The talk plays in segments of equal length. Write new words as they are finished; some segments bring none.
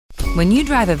When you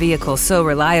drive a vehicle so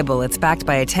reliable it's backed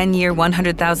by a 10-year,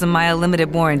 100,000-mile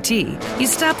limited warranty, you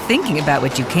stop thinking about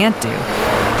what you can't do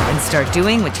and start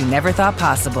doing what you never thought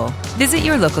possible. Visit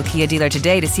your local Kia dealer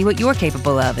today to see what you're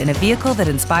capable of in a vehicle that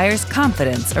inspires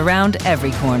confidence around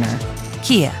every corner.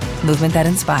 Kia, movement that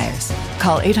inspires.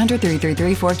 Call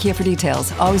 800-333-4KIA for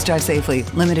details. Always drive safely.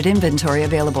 Limited inventory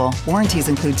available. Warranties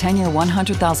include 10-year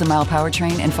 100,000-mile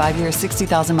powertrain and 5-year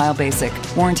 60,000-mile basic.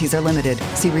 Warranties are limited.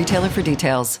 See retailer for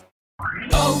details.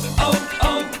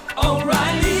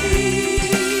 O'Reilly.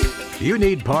 You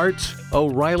need parts?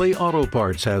 O'Reilly Auto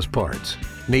Parts has parts.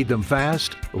 Need them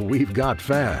fast? We've got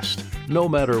fast. No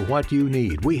matter what you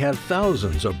need, we have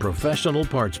thousands of professional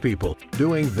parts people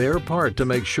doing their part to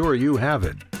make sure you have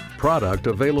it. Product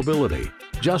availability.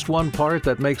 Just one part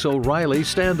that makes O'Reilly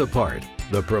stand apart.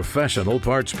 The professional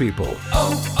parts people.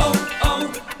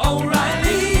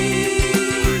 O'Reilly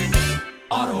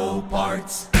Auto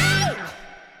Parts.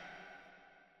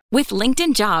 With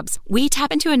LinkedIn Jobs, we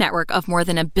tap into a network of more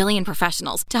than 1 billion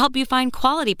professionals to help you find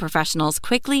quality professionals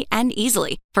quickly and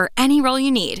easily for any role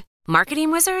you need.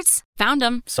 Marketing wizards? Found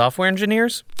them. Software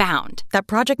engineers? Found. That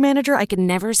project manager I could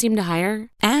never seem to hire?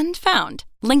 And found.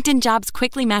 LinkedIn Jobs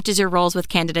quickly matches your roles with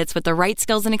candidates with the right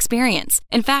skills and experience.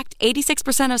 In fact,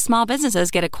 86% of small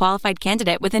businesses get a qualified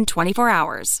candidate within 24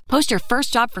 hours. Post your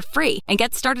first job for free and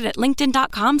get started at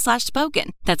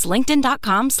linkedin.com/spoken. That's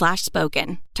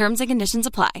linkedin.com/spoken. Terms and conditions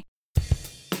apply.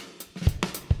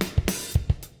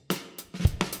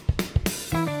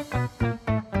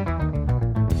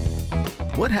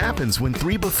 What happens when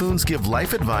three buffoons give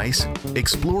life advice,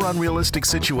 explore unrealistic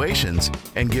situations,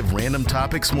 and give random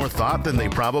topics more thought than they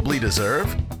probably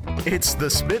deserve? It's the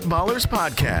Spitballers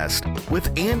Podcast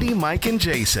with Andy, Mike, and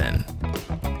Jason.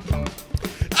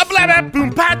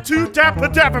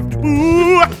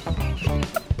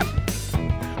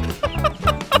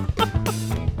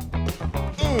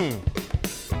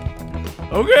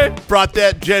 Okay, brought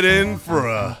that jet in for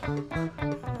a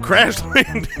crash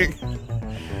landing.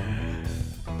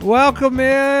 Welcome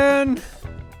in,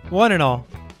 one and all.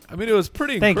 I mean, it was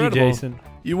pretty incredible. Thank you, Jason.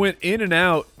 You went in and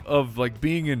out of like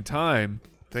being in time.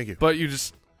 Thank you. But you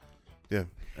just, yeah.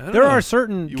 There are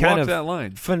certain you kind walked of that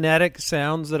line. phonetic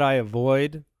sounds that I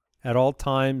avoid at all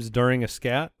times during a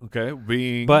scat. Okay,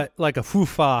 being but like a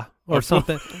foo-fa or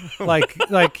something.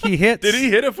 like he hits. Did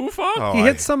he hit a foo-fa? Oh, he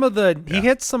hits some of the he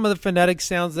hits some of the phonetic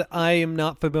sounds that I am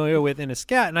not familiar with in a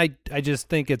scat, and I just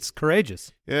think it's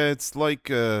courageous. Yeah, it's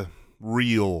like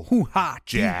real Hoo-ha,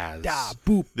 jazz. da,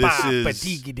 boop, This ba, is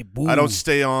ba-dee-giddy-boo. I don't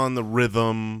stay on the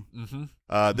rhythm.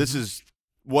 Mm-hmm. This is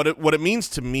what it means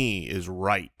to me is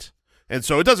right, and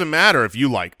so it doesn't matter if you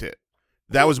liked it.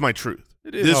 That was my truth.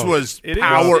 This was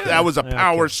power. Yeah. That was a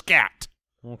power scat.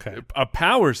 Okay, a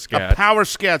power scat. A power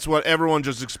scat's what everyone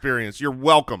just experienced. You're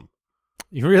welcome.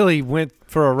 You really went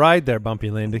for a ride there, Bumpy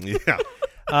Lindy. Yeah.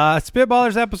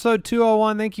 Spitballers episode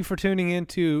 201. Thank you for tuning in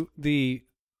to the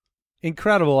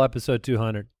incredible episode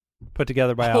 200 put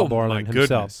together by Al Borland himself.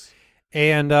 Goodness.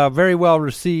 And very well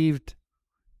received.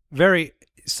 We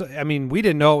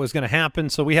didn't know it was going to happen,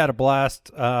 so we had a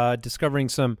blast discovering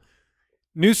some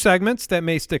new segments that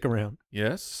may stick around.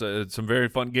 Yes, some very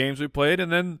fun games we played,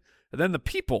 and then the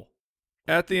people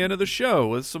at the end of the show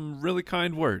with some really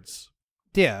kind words.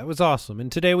 Yeah, it was awesome.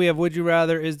 And today we have Would You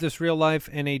Rather, Is This Real Life,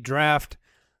 and a draft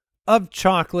of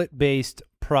chocolate-based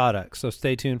products. So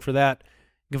stay tuned for that.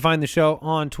 You can find the show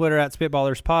on Twitter at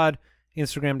SpitballersPod,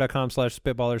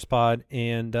 Instagram.com/SpitballersPod,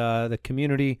 and the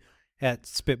community at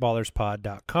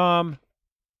SpitballersPod.com.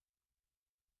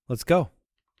 Let's go.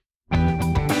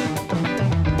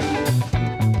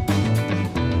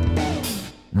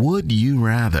 Would you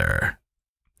rather?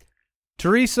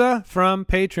 Teresa from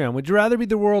Patreon. Would you rather be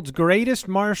the world's greatest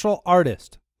martial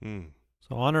artist? So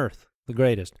on Earth, the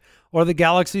greatest. Or the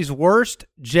galaxy's worst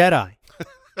Jedi?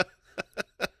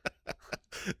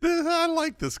 I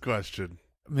like this question.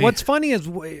 What's funny is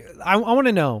I want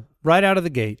to know right out of the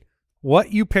gate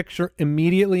what you picture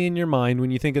immediately in your mind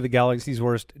when you think of the galaxy's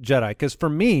worst Jedi. Because for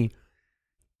me,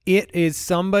 it is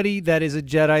somebody that is a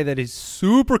Jedi that is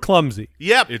super clumsy.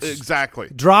 Yep,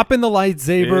 exactly. Dropping the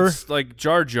lightsaber. It's like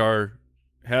Jar Jar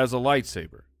has a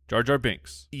lightsaber. Jar Jar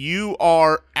Binks. You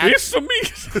are me.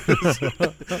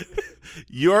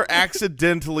 You're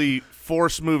accidentally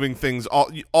force moving things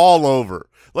all over.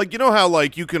 Like, you know how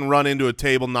like you can run into a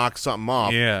table, knock something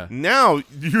off. Yeah. Now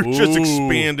you're just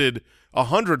expanded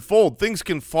 100-fold. Things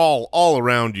can fall all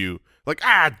around you. Like,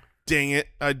 dang it!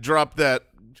 I dropped that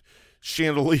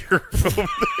chandelier over there.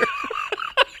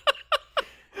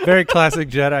 Very classic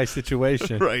Jedi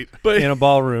situation, right? But, in a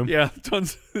ballroom. Yeah,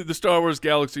 the Star Wars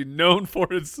galaxy known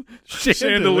for its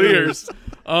chandeliers.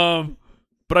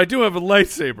 But I do have a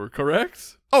lightsaber,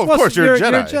 correct? Oh, of Well, course, you're a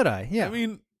Jedi. You're a Jedi, yeah. I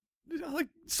mean, like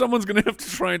someone's gonna have to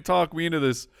try and talk me into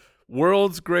this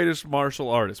world's greatest martial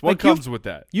artist. What Like, you've- comes with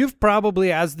that? You've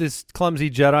probably, as this clumsy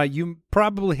Jedi, you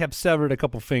probably have severed a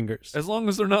couple fingers. As long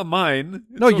as they're not mine.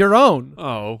 No, it's your own.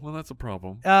 Oh, well, that's a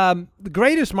problem. The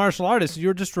greatest martial artist,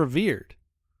 you're just revered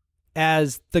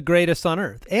as the greatest on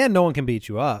earth, and no one can beat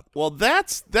you up. Well,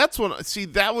 that's what. See,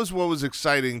 that was what was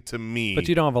exciting to me. But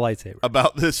you don't have a lightsaber.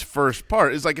 About this first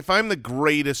part is like, if I'm the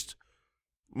greatest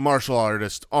martial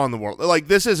artist on the world, like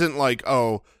this isn't like,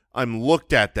 oh, I'm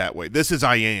looked at that way. This is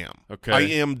I am. Okay. I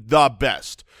am the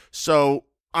best. So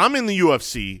I'm in the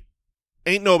UFC.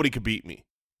 Ain't nobody could beat me.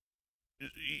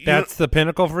 That's the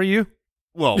pinnacle for you?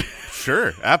 Well,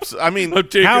 sure. Absolutely. I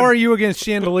mean, How are you against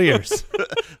chandeliers?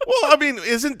 well, I mean,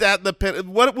 isn't that the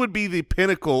what would be the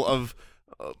pinnacle of?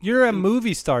 You're a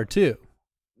movie star, too.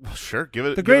 Well, sure. Give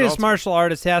it. The give it greatest all to- martial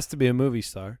artist has to be a movie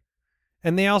star.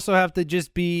 And they also have to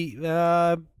just be,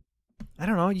 I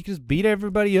don't know, you can just beat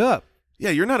everybody up.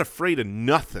 Yeah, you're not afraid of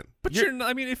nothing. But you're not,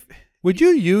 I mean, if Would you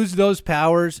use those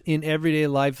powers in everyday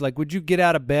life? Like, would you get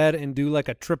out of bed and do like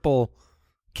a triple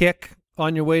kick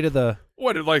on your way to the...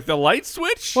 what, like the light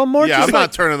switch? Well, more Yeah, just I'm like,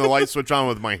 not turning the light switch on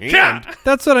with my hand. Yeah.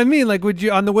 that's what I mean. Like, would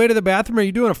you, on the way to the bathroom, are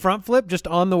you doing a front flip just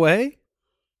on the way?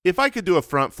 If I could do a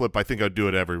front flip, I think I'd do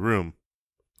it every room.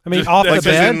 I mean, Just- off the Like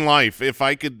just bed? in life, if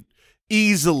I could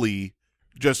easily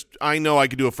just, I know I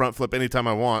could do a front flip anytime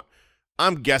I want.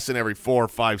 I'm guessing every 4 or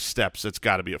 5 steps, it's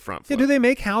got to be a front Yeah, flip. do they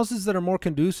make houses that are more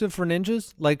conducive for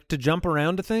ninjas? Like, to jump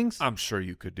around to things? I'm sure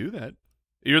you could do that.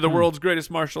 You're the world's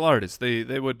greatest martial artist. They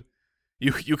would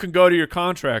you can go to your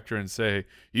contractor and say,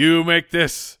 "You make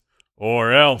this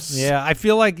or else." Yeah, I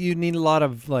feel like you need a lot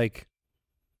of, like,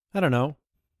 I don't know,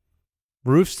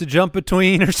 roofs to jump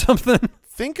between or something.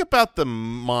 Think about the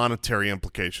monetary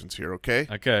implications here, okay?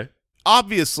 Okay.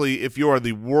 Obviously, if you are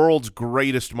the world's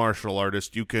greatest martial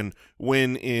artist, you can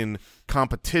win in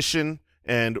competition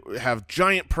and have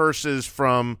giant purses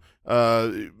from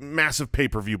massive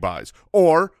pay-per-view buys.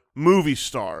 Or movie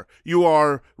star. You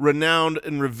are renowned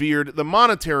and revered. The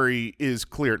monetary is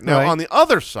clear. Now, Right. on the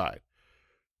other side,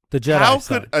 The Jedi how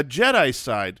side. could a Jedi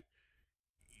side,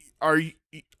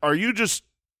 are you just,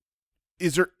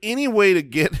 is there any way to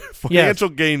get financial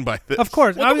gain by this? Of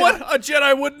course. What, a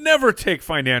Jedi would never take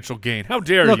financial gain. How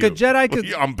dare Look, you? a Jedi could...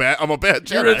 Yeah, I'm a bad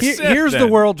You're Jedi. a Here- Sith, here's the then.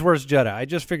 world's worst Jedi. I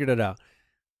just figured it out.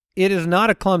 It is not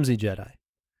a clumsy Jedi.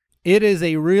 It is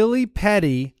a really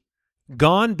petty,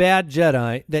 gone bad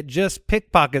Jedi that just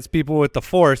pickpockets people with the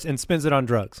Force and spends it on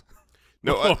drugs.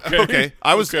 No, Okay. okay.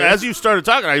 I was Okay. as you started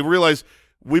talking, I realized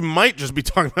we might just be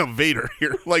talking about Vader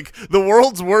here. Like the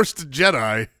world's worst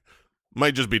Jedi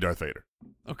might just be Darth Vader,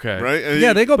 Okay. right?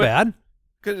 Yeah, they go but- bad.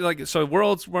 'Cause, like, so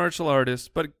world's martial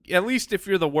artist, but at least if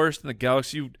you're the worst in the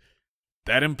galaxy,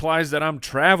 that implies that I'm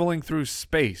traveling through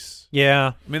space.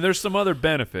 Yeah, I mean, there's some other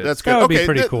benefits. That's good. that would Okay, be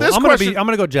pretty cool. this I'm question-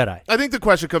 gonna go Jedi. I think the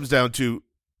question comes down to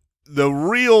the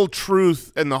real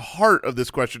truth, and the heart of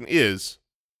this question is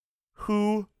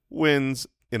who wins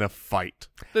in a fight.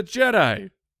 the Jedi.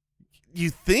 You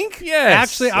think? Yes.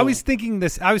 Actually, I was thinking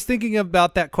this. I was thinking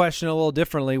about that question a little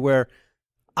differently, where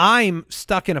I'm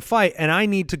stuck in a fight and I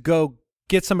need to go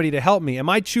get somebody to help me. Am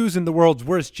I choosing the world's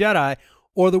worst Jedi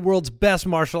or the world's best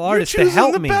martial artist You're to choosing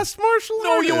help the me? best martial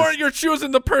No, artist. you aren't. You're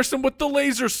choosing the person with the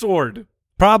laser sword.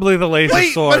 Probably the laser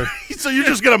Wait, sword. so you're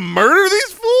just gonna murder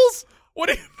these fools?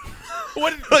 What?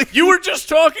 What? You were just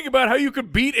talking about how you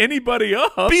could beat anybody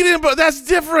up. Beat him, but that's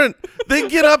different. They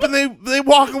get up and they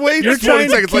walk away. You're Just 20 trying to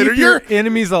seconds keep later, your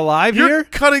enemies alive you're here?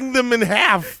 cutting them in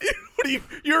half. What are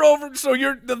you're over. So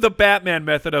you're the Batman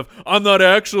method of I'm not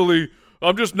actually.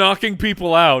 I'm just knocking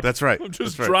people out. That's right. I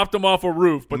just That's right. dropped them off a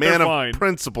roof, but Man they're of fine.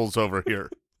 principles over here.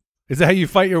 Is that how you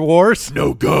fight your wars?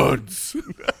 No guns.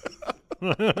 All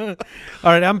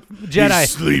right, I'm Jedi.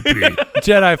 sleepy.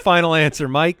 Jedi final answer,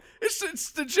 Mike.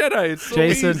 It's the Jedi. It's so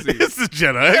Jason. easy. It's the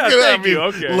Jedi. Yeah, thank you.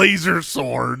 Okay. Laser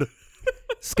sword.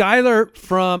 Skylar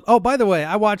from... Oh, by the way,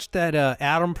 I watched that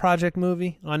Adam Project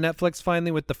movie on Netflix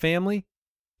finally with the family.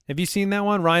 Have you seen that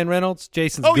one? Ryan Reynolds?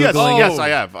 Jason's Oh yes, Googling yes, it. I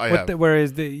have. I have. Where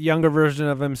is the younger version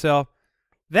of himself.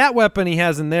 That weapon he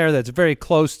has in there that's very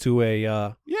close to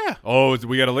a... Yeah. Oh,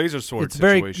 we got a laser sword it's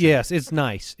very... situation. Yes, it's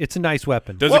nice. It's a nice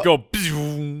weapon. Does Well- it go?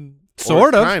 bzzz?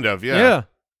 Sort of. Kind of. Yeah. Yeah.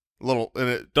 Little. And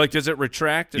it. Like, does it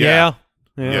retract? Yeah.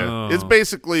 Yeah. Oh. It's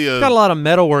basically It's got a lot of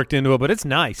metal worked into it, but it's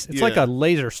nice. It's like Yeah. a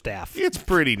laser staff. It's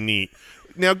pretty neat.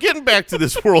 Now, getting back to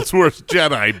this world's worst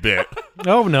Jedi bit,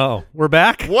 Oh, no. We're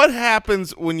back? what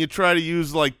happens when you try to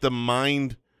use like the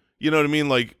mind? You know what I mean?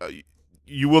 Like,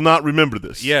 you will not remember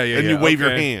this. Yeah, yeah, And you yeah. wave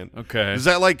your Okay. hand. Okay. Does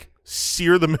that like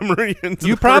sear the memory into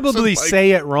You the probably person, like,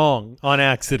 say it wrong on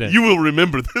accident. You will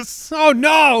remember this. Oh,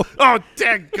 no! Oh,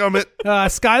 dadgummit.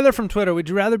 Skylar from Twitter, would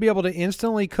you rather be able to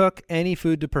instantly cook any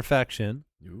food to perfection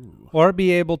or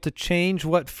be able to change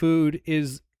what food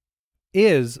is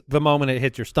the moment it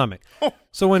hits your stomach?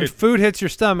 So when food hits your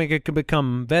stomach, it can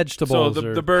become vegetables So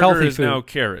or the burger healthy is food. now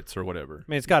carrots or whatever.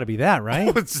 I mean, it's got to be that,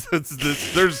 right?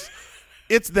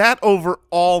 It's that over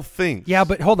all things. Yeah,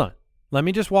 but hold on. Let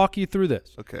me just walk you through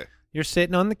this. Okay. You're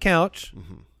sitting on the couch,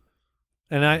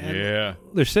 and Yeah.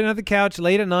 they're sitting at the couch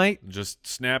late at night. Just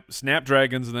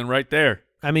snapdragons and then right there.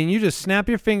 I mean, you just snap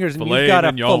your fingers and Filet you've got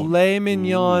mignon. a filet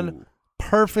mignon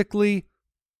perfectly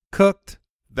cooked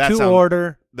to Sound-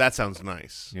 order. That sounds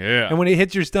nice. Yeah. And when it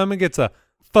hits your stomach, it's a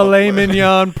filet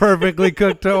mignon perfectly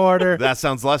cooked to order. That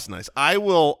sounds less nice. I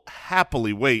will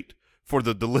happily wait for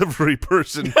the delivery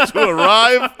person to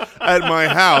arrive at my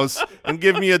house and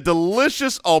give me a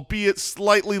delicious, albeit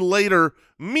slightly later,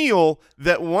 meal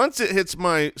that once it hits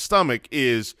my stomach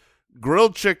is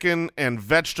grilled chicken and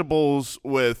vegetables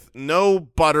with no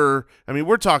butter. I mean,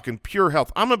 we're talking pure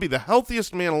health. I'm going to be the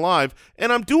healthiest man alive,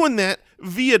 and I'm doing that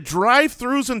via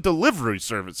drive-thrus and delivery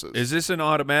services. Is this an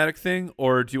automatic thing,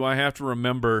 or do I have to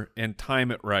remember and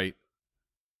time it right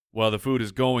while the food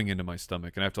is going into my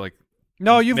stomach? And I have to, like,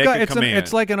 No, you've make got a it's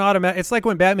command. like an automatic. It's like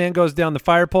when Batman goes down the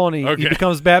fire pole and he Okay.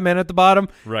 becomes Batman at the bottom.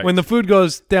 Right. When the food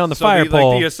goes down the so fire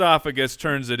pole, like the esophagus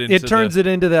turns it into it turns it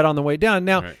into that on the way down.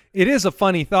 Now, Right. it is a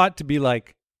funny thought to be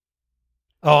like,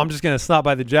 oh, I'm just going to stop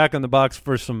by the Jack in the Box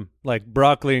for some like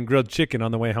broccoli and grilled chicken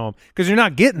on the way home, because you're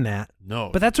not getting that.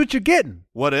 No. But that's what you're getting.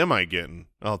 What am I getting?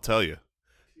 I'll tell you.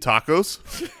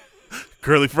 Tacos,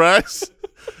 curly fries,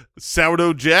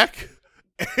 sourdough jack,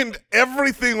 and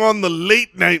everything on the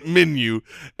late night menu.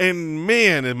 And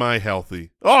man, am I healthy.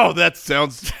 Oh, that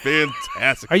sounds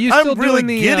fantastic. Are you I'm still really doing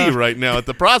the, giddy right now at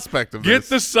the prospect of Get this.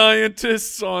 the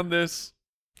scientists on this.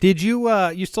 Did you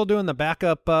you still doing the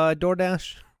backup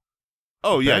DoorDash?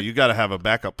 Oh, yeah, you got to have a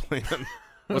backup plan.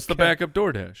 What's the backup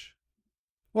DoorDash?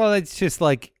 Well, it's just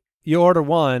like you order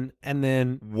one and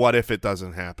then What if it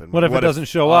doesn't happen? what if it doesn't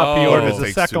show up? He Oh. orders What if it a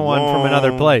takes second too one from another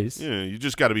long? place. Yeah, you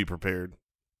just got to be prepared.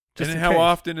 Just And in how case.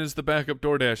 often is the backup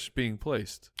DoorDash being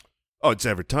placed? Oh, it's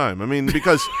every time. I mean,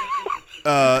 because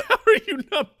How are you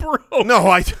not broke?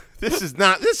 no, this is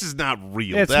not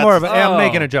real. It's That's- more of a, I'm oh,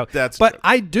 making a joke. that's but true.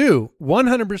 I do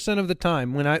 100% of the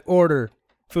time when I order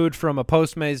food from a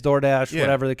Postmates, DoorDash, Yeah.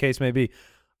 whatever the case may be,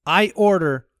 I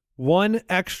order one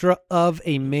extra of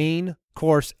a main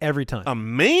course every time, a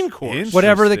main course.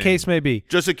 whatever the Interesting. case may be.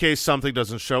 Just in case something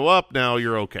doesn't show up, now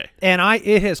you're okay. And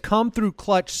it has come through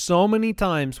clutch so many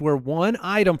times where one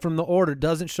item from the order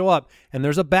doesn't show up and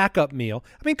there's a backup meal.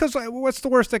 I mean, because what's the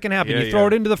worst that can happen? Yeah, You throw yeah.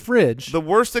 it into the fridge The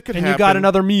worst that could and happen you got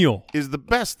another meal. is the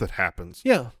best that happens.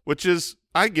 Yeah. Which is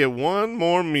I get one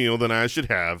more meal than I should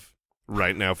have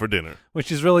right now for dinner.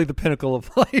 Which is really the pinnacle of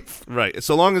life. Right.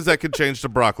 So long as that could change to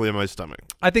broccoli in my stomach.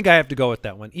 I think I have to go with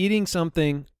that one. Eating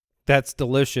something that's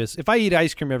delicious. If I eat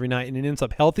ice cream every night and it ends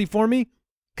up healthy for me,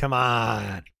 come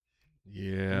on.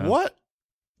 Yeah. What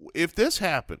if this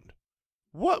happened?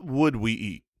 What would we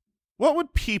eat? What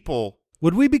would people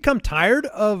Would we become tired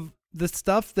of the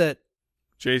stuff that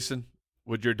Jason,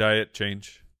 would your diet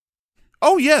change?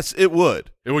 Oh, yes, it would.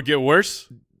 It would get worse?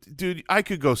 Dude, I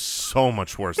could go so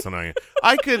much worse than I am.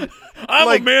 I could I'm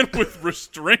like, a man with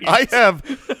restraint.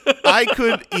 I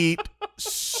could eat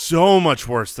so much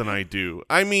worse than I do.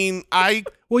 I mean,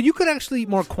 well, you could actually eat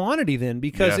more quantity then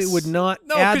because Yes. it would not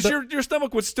No, add because your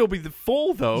stomach would still be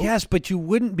full, though. Yes, but you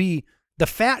wouldn't be the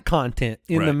fat content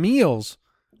in the Right. meals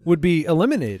would be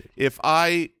eliminated. if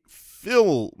I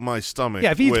fill my stomach Yeah,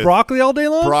 if he eats with broccoli all day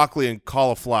long? broccoli and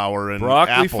cauliflower and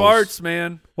Broccoli apples, farts,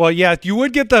 man. Well, yeah, you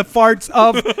would get the farts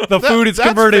of the food it's that's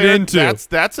converted fair. into.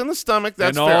 That's in the stomach.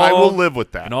 That's And fair. I will all- live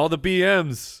with that. And all the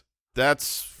BMs.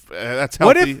 That's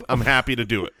What healthy. if- I'm happy to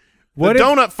do it. What the if-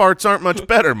 donut farts aren't much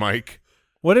better, Mike.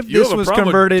 What if You this have a was problem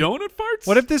with converted? donut farts?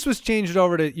 What if this was changed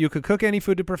over to you could cook any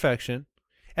food to perfection?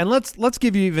 And let's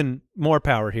give you even more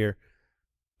power here.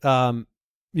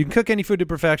 You can cook any food to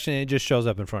perfection and it just shows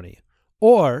up in front of you.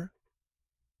 Or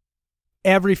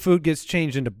every food gets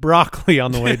changed into broccoli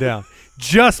on the way down.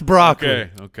 Just broccoli.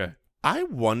 Okay. I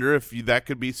wonder if that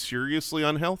could be seriously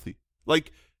unhealthy.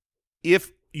 Like,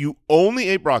 if you only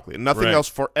ate broccoli and nothing Right. else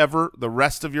forever, the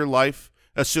rest of your life,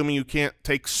 assuming you can't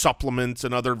take supplements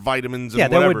and other vitamins and Yeah,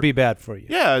 whatever. that would be bad for you.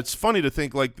 Yeah, it's funny to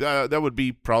think like that would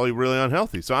be probably really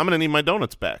unhealthy. So I'm going to need my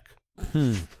donuts back.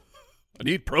 I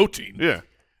need protein. Yeah.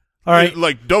 All right.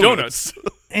 Like donuts.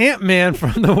 Ant-Man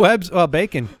from the webs. Well,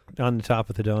 bacon. on the top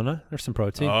of the donut. There's some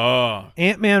protein. Oh.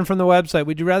 Ant-Man from the website.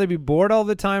 Would you rather be bored all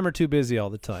the time or too busy all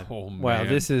the time? Oh, man. Wow,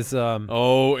 this is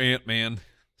Ant-Man.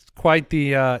 quite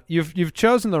the you've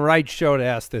chosen the right show to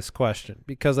ask this question,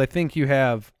 because I think you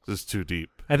have This is too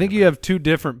deep. I think you have two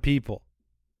different people.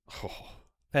 Oh.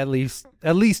 At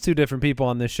least two different people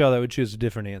on this show that would choose a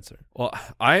different answer. Well,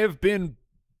 I have been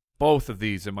both of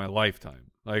these in my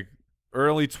lifetime. Like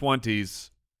early 20s,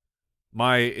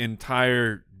 my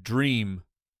entire dream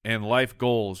and life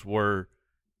goals were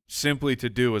simply to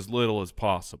do as little as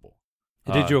possible.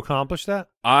 Did you accomplish that?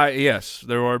 Yes,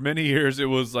 there were many years it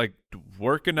was like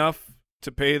work enough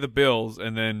to pay the bills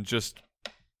and then just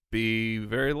be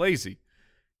very lazy.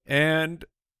 And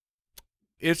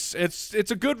it's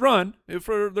a good run.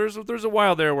 There's a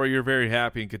while there where you're very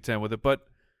happy and content with it, but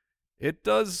it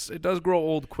does grow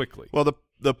old quickly. Well,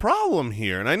 the problem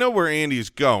here, and I know where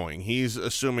Andy's going. He's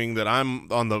assuming that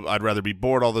I'd rather be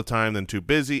bored all the time than too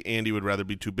busy. Andy would rather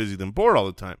be too busy than bored all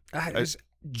the time. It's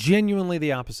genuinely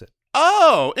the opposite.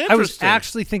 Oh, interesting. I was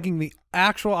actually thinking the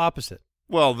actual opposite.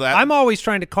 Well, I'm always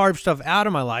trying to carve stuff out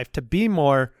of my life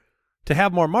to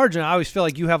have more margin. I always feel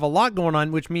like you have a lot going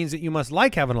on, which means that you must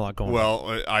like having a lot going on.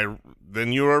 Well,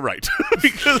 then you are right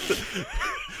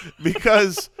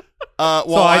because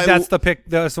that's the pick.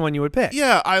 That's the one you would pick.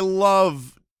 Yeah, I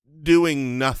love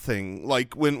doing nothing.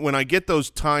 Like when I get those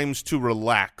times to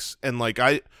relax and like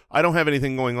I don't have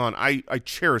anything going on, I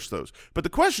cherish those. But the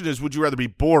question is, would you rather be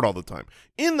bored all the time?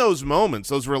 In those moments,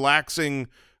 those relaxing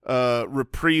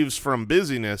reprieves from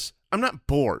busyness, I'm not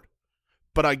bored.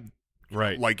 But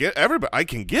like everybody, I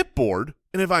can get bored,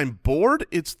 and if I'm bored,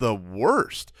 it's the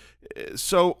worst.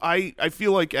 So I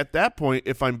feel like at that point,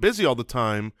 if I'm busy all the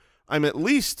time, I'm at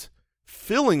least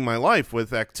filling my life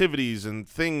with activities and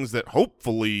things that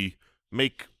hopefully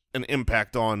make an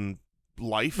impact on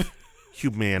life,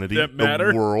 humanity, that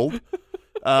matter. The world.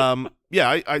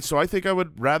 So I think I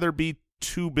would rather be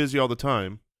too busy all the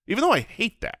time, even though I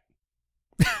hate that.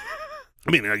 I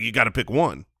mean, you got to pick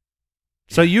one.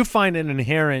 So you find an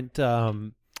inherent,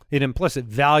 an implicit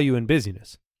value in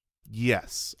busyness.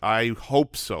 Yes, I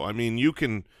hope so. I mean, you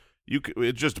can.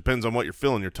 It just depends on what you're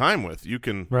filling your time with. You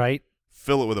can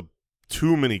fill it with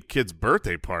too many kids'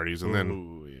 birthday parties, and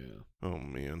then oh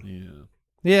man,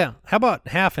 yeah. How about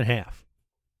half and half?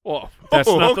 Well, that's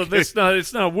not. Okay.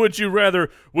 It's not. Would you rather?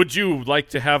 Would you like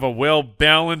to have a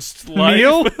well-balanced life?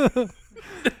 Meal?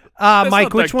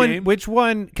 Mike, which one? Which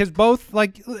one? Because both.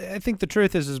 Like, I think the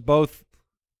truth is both.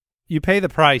 You pay the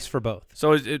price for both.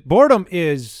 So boredom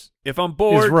is. If I'm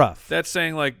bored, is rough. That's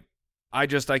saying like, I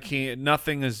can't.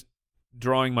 Nothing is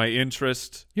drawing my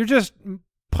interest. You're just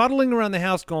puddling around the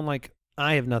house, going like,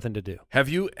 I have nothing to do. Have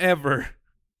you ever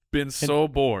been so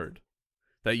bored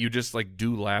that you just like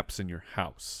do laps in your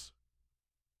house?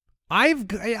 I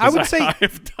would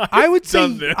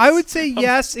say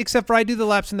yes, except for I do the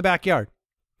laps in the backyard.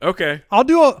 Okay. I'll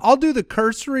do the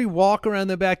cursory walk around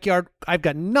the backyard. I've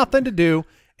got nothing to do.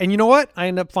 And you know what? I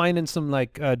end up finding some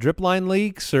like drip line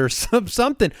leaks or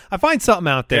something. I find something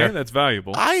out there. Yeah, that's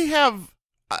valuable. I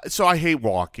hate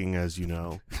walking, as you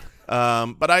know.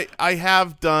 But I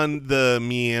have done the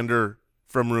meander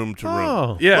from room to room.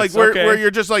 Oh. Yes, like where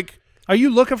you're just like, are you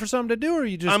looking for something to do, or are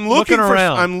you just looking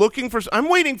around? I'm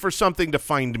waiting for something to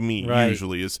find me. Right.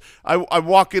 Usually, I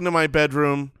walk into my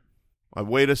bedroom, I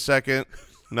wait a second,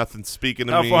 nothing's speaking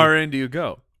to me. How far in do you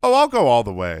go? Oh, I'll go all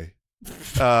the way.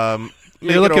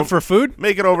 You're looking for food?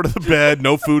 Make it over to the bed.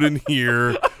 No food in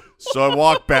here. So I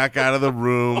walk back out of the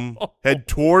room, head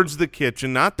towards the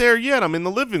kitchen. Not there yet. I'm in the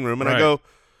living room, and I go,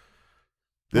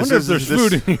 I wonder if there's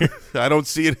food in here. I don't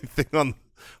see anything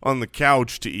on the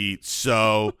couch to eat.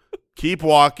 So keep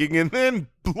walking, and then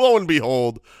lo and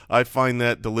behold, I find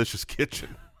that delicious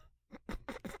kitchen.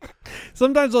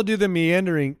 Sometimes I'll do the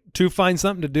meandering to find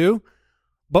something to do,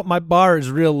 but my bar is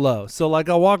real low. So like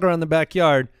I'll walk around the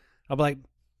backyard. I'll be like,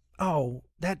 oh,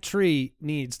 that tree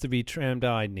needs to be trimmed.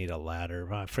 Oh, I need a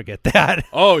ladder. I forget that.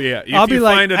 Oh, yeah. If you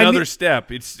find another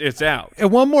step, it's out.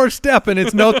 And one more step, and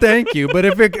it's no thank you. But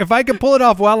if I can pull it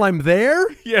off while I'm there,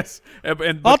 yes.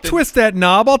 I'll twist that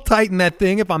knob. I'll tighten that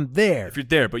thing if I'm there. If you're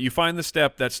there, but you find the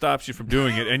step that stops you from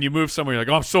doing it, and you move somewhere, you're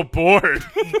like, oh, I'm so bored.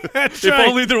 That's if right.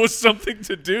 only there was something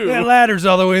to do. That ladder's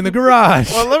all the way in the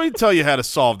garage. Well, let me tell you how to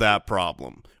solve that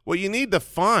problem. What you need to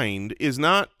find is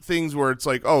not things where it's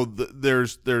like, oh,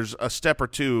 there's a step or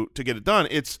two to get it done.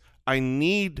 It's I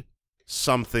need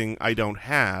something I don't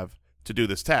have to do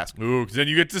this task. Ooh, 'cause then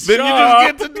you get to Then shop. you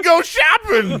just get to go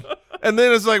shopping. And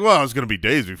then it's like, well, it's going to be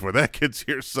days before that gets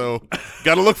here, so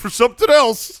got to look for something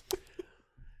else.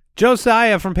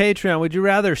 Josiah from Patreon, would you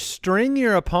rather string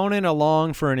your opponent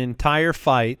along for an entire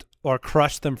fight or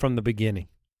crush them from the beginning?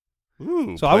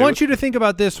 Ooh, So I want you to think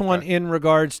about this one in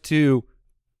regards to,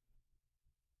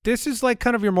 this is like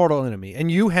kind of your mortal enemy,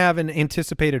 and you have an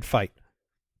anticipated fight.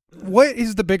 What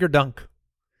is the bigger dunk?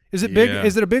 Is it big? Yeah.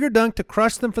 Is it a bigger dunk to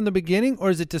crush them from the beginning, or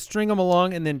is it to string them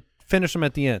along and then finish them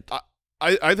at the end?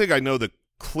 I think I know the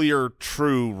clear,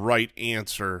 true, right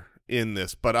answer in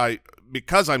this, but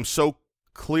because I'm so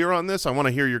clear on this, I want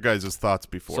to hear your guys' thoughts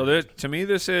before. So to me,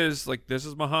 this is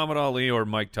Muhammad Ali or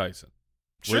Mike Tyson.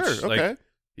 Sure, Which, okay. Like,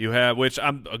 you have, which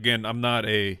I'm not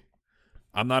an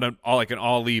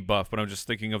Ali buff, but I'm just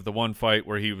thinking of the one fight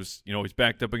where he was, he's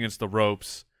backed up against the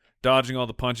ropes, dodging all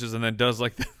the punches, and then does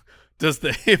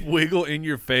the hip wiggle in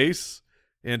your face,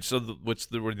 and so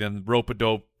where then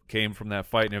rope-a-dope came from that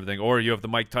fight and everything. Or you have the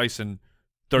Mike Tyson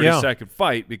 30-second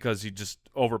fight because he just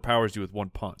overpowers you with one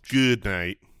punch. Good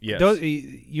night. Yes.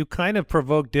 You kind of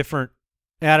provoke different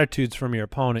attitudes from your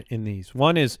opponent in these.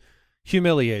 One is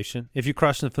humiliation, if you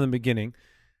crush them from the beginning.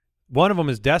 One of them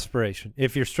is desperation,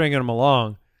 if you're stringing them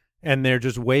along and they're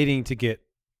just waiting to get,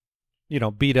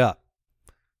 beat up.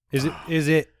 Is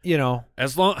it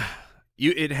as long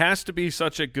it has to be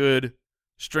such a good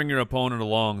string your opponent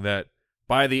along that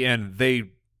by the end they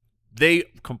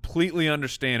completely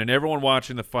understand, and everyone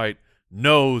watching the fight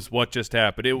knows what just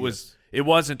happened. It was it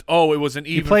wasn't it was an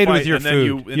even you played fight, with your and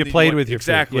then food. You played with your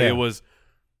exactly. food. Yeah. It was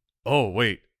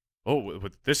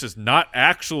this is not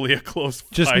actually a close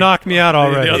fight. Just knock me out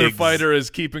already. The other fighter is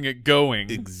keeping it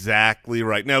going. Exactly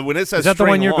right. Now, when it says is that the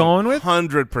one you're going with?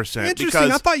 100%.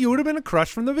 Interesting. I thought you would have been a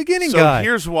crush from the beginning so guy.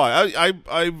 Here's why.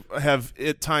 I have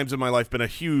at times in my life been a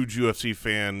huge UFC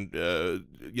fan. A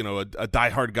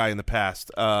diehard guy in the past.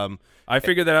 I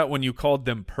figured that out when you called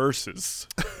them purses.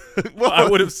 Well, I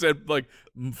would have said like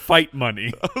fight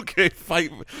money. Okay,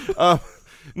 fight.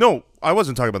 No, I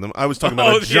wasn't talking about them. I was talking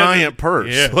about a giant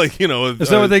purse. Yeah. Is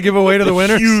that what they give away to the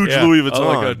winners? Huge Louis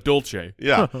Vuitton. Like a Dolce.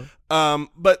 Yeah.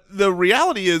 But the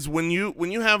reality is when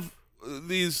you have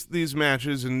these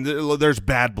matches and there's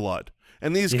bad blood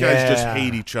and these guys just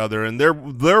hate each other and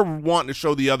they're wanting to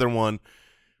show the other one.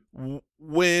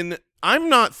 When I'm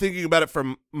not thinking about it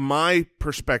from my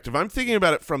perspective, I'm thinking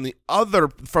about it from the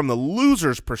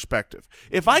loser's perspective.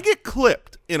 If I get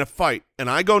clipped in a fight and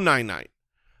I go 9-9,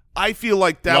 I feel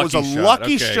like that was a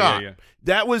lucky shot. Yeah.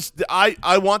 That was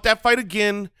I want that fight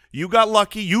again. You got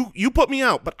lucky. You put me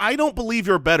out, but I don't believe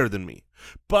you're better than me.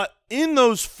 But in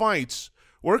those fights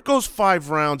where it goes 5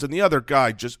 rounds and the other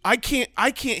guy just I can't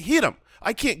hit him.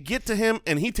 I can't get to him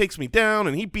and he takes me down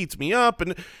and he beats me up,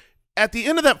 and at the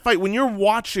end of that fight when you're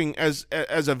watching as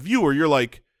a viewer, you're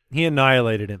like, he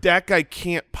annihilated him. That guy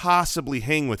can't possibly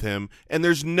hang with him, and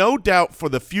there's no doubt for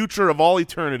the future of all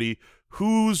eternity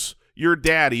who's your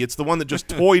daddy. It's the one that just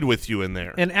toyed with you in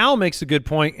there. And Al makes a good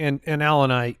point, and Al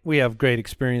and I, we have great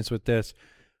experience with this.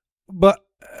 But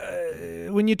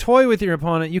when you toy with your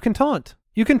opponent, you can taunt.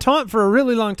 You can taunt for a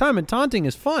really long time, and taunting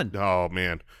is fun. Oh,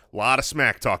 man. A lot of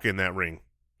smack talk in that ring.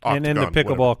 And in the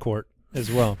pickleball court as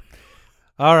well.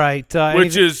 All right.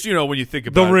 Which is, when you think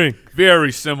about the ring,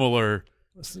 very similar,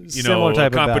 similar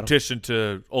type competition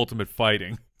to Ultimate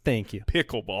Fighting. Thank you.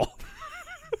 Pickleball.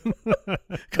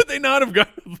 Could they not have got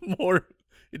more,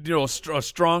 a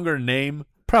stronger name?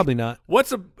 Probably not.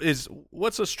 What's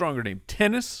a stronger name?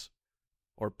 Tennis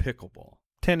or pickleball?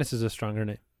 Tennis is a stronger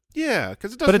name. Yeah,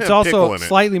 because it doesn't. But it's have pickle also in it.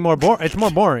 slightly more boring. It's more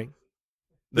boring.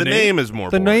 The name is more.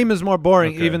 The boring. name is more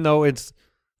boring, Okay. even though it's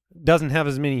doesn't have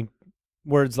as many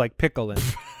words like pickle in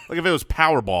it. Like if it was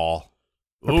Powerball.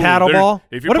 Or paddleball.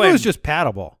 If you're What if it playing, was just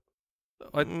paddleball?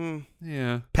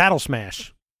 Yeah. Paddle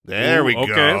smash. There we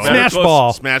okay. go. Smash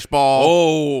ball. Smash ball.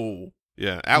 Oh.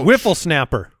 Yeah. Ouch. Whiffle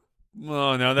snapper.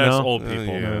 Oh, no, that's No? old people.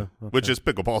 Yeah. Okay. Which is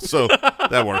pickleball, so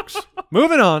that works.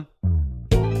 Moving on.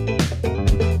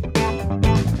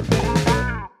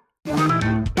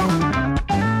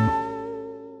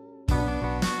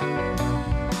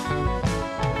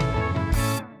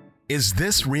 Is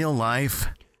this real life?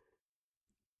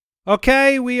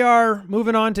 Okay, we are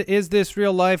moving on to Is This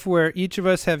Real Life, where each of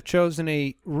us have chosen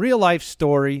a real life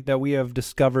story that we have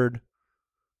discovered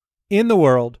in the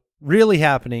world, really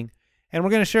happening, and we're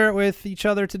going to share it with each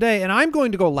other today. And I'm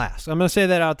going to go last. I'm going to say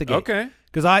that out the gate. Okay.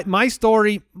 Because my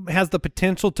story has the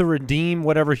potential to redeem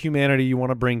whatever humanity you want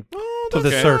to bring to the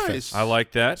that's surface. nice. I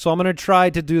like that. So I'm going to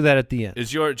try to do that at the end.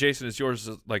 Is yours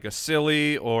like a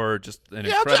silly or just an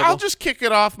Yeah, incredible? I'll just kick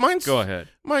it off. Go ahead.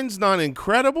 Mine's not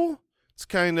incredible. It's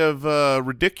kind of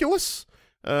ridiculous.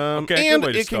 Okay, and good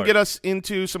way to it can start. get us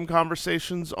into some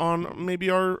conversations on maybe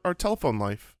our telephone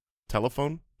life.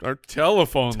 Our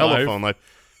Telephone life.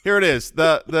 Here it is.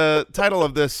 The title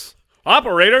of this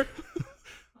Operator,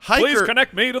 hiker. please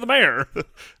connect me to the mayor.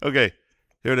 Okay,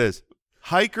 here it is.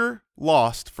 Hiker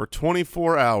lost for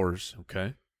 24 hours.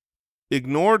 Okay.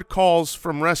 Ignored calls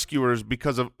from rescuers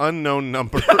because of unknown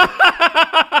number.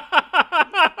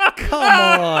 Come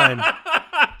on.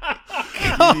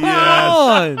 Come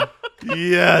on.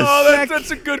 Yes. Oh, that's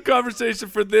a good conversation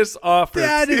for this office.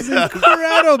 That is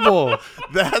incredible.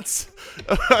 That's,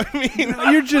 I mean,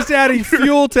 You're just adding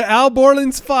fuel to Al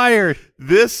Borland's fire.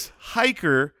 this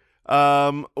hiker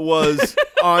was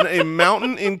on a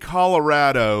mountain in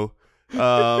Colorado. He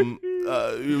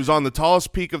was on the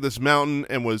tallest peak of this mountain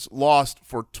and was lost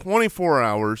for 24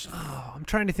 hours. Oh, I'm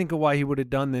trying to think of why he would have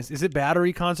done this. Is it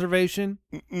battery conservation?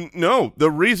 No, the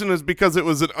reason is because it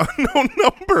was an unknown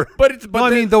number. I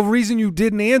mean, the reason you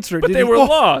didn't answer it. But they were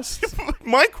lost.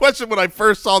 My question when I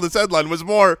first saw this headline was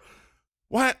more,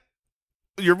 what?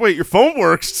 Your phone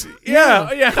works.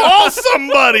 Yeah. Call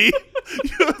somebody.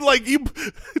 you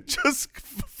just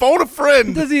phone a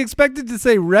friend. Does he expect it to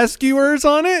say rescuers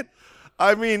on it?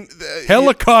 I mean,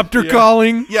 Helicopter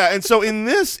calling. Yeah, and so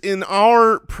in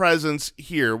our presence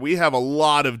here, we have a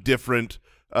lot of different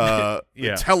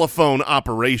telephone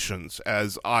operations,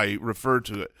 as I refer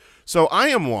to it. So I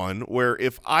am one where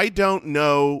if I don't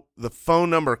know the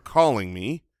phone number calling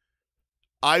me,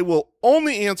 I will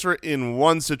only answer it in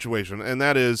one situation, and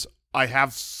that is I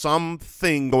have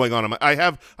something going on.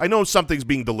 I know something's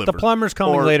being delivered. The plumber's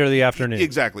coming later in the afternoon.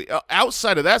 Exactly.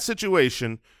 Outside of that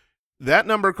situation, that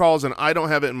number calls and I don't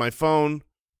have it in my phone,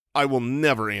 I will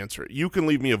never answer it. You can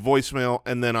leave me a voicemail,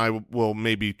 and then I will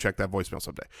maybe check that voicemail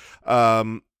someday.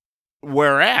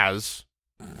 Whereas,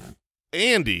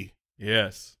 Andy,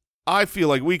 Yes. I feel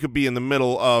like we could be in the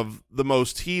middle of the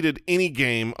most heated any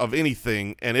game of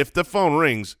anything, and if the phone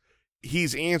rings,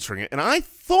 he's answering it. And I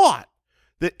thought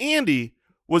that Andy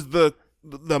was the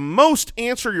most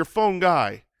answer your phone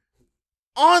guy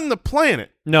on the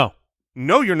planet. No,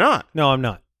 you're not. No, I'm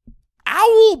not.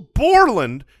 Owl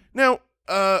Borland. Now,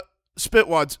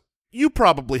 Spitwads, you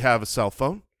probably have a cell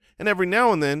phone, and every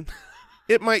now and then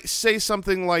it might say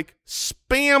something like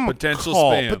spam Potential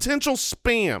call, spam. potential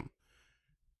spam.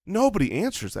 Nobody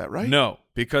answers that, right? No,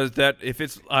 because if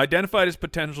it's identified as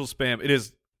potential spam, it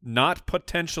is not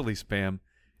potentially spam.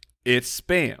 It's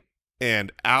spam.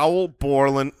 And Owl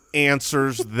Borland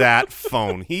answers that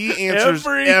phone. He answers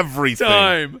everything.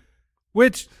 Time.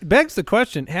 Which begs the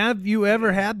question, have you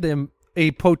ever had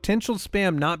a potential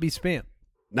spam not be spam?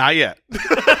 Not yet.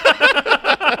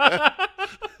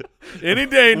 Any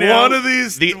day now. One of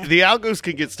these. The algos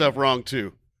can get stuff wrong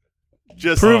too.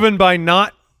 Just Proven by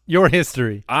not your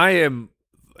history. I am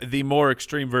the more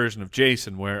extreme version of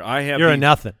Jason, where I have You're a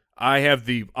nothing. I have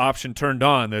the option turned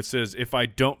on that says if I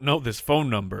don't know this phone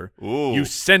number, Ooh. you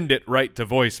send it right to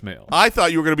voicemail. I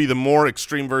thought you were going to be the more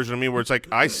extreme version of me, where it's like,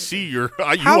 I see you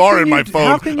How are can in you- my how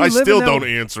phone. can you I live still in that- don't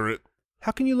answer it.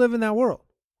 How can you live in that world?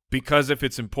 Because if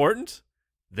it's important,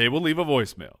 they will leave a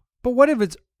voicemail. But what if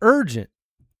it's urgent?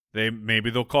 Maybe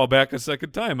they'll call back a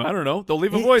second time. I don't know. They'll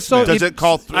leave a So voicemail. Does it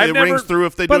call? I've It never- rings through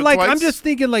if they do But it like, twice? I'm just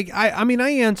thinking, like, I mean,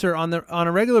 I answer on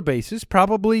a regular basis,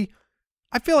 probably,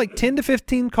 I feel like 10 to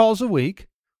 15 calls a week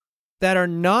that are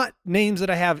not names that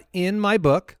I have in my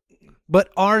book, but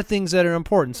are things that are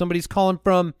important. Somebody's calling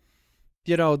from,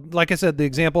 like I said, the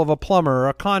example of a plumber or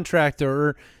a contractor,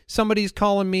 or somebody's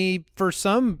calling me for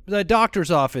the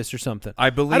doctor's office or something. I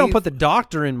don't put the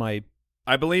doctor in my.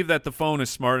 I believe that the phone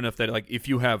is smart enough that, like, if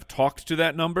you have talked to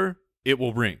that number, it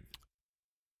will ring.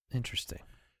 Interesting.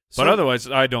 But otherwise,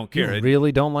 I don't care. You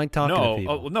really don't like talking to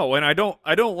people. No, and I don't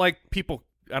like people.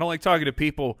 I don't like talking to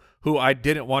people who I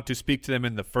didn't want to speak to them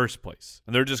in the first place,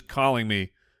 and they're just calling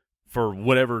me for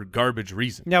whatever garbage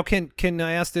reason. Now, can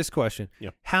I ask this question? Yeah.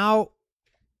 How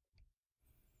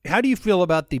do you feel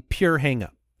about the pure hang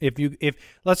up? If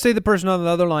let's say the person on the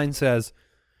other line says,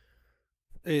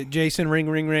 Jason, ring,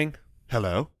 ring, ring.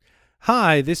 Hello.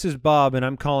 Hi, this is Bob, and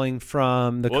I'm calling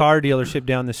from the car dealership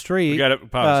down the street. We got to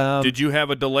pause. Did you have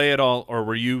a delay at all, or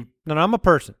were you? No, I'm a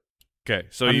person. Okay,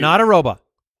 so I'm not a robot.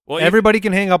 Well, everybody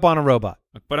can hang up on a robot.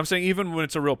 But I'm saying even when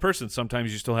it's a real person,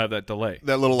 sometimes you still have that delay.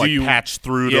 That little patch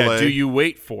through delay. delay. Do you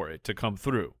wait for it to come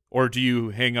through, or do you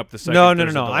hang up the second? No.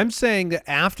 there's a delay? I'm saying that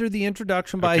after the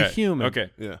introduction by a human.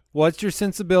 Okay. Yeah. What's your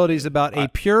sensibilities about a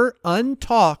pure,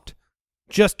 untalked,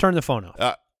 just turn the phone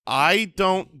off? I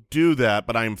don't do that,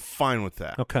 but I'm fine with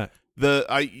that. Okay.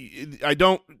 I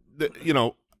don't.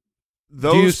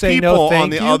 Those Do you say people no, on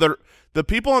thank the you? other. The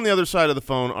people on the other side of the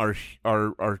phone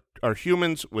are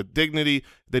humans with dignity.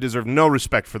 They deserve no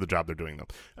respect for the job they're doing, though,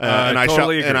 and I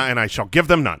totally shall agree. and I shall give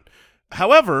them none.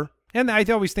 However, And I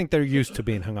always think they're used to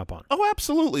being hung up on. oh,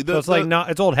 absolutely. So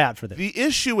it's old hat for them. The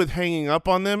issue with hanging up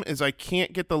on them is I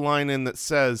can't get the line in that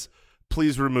says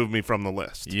please remove me from the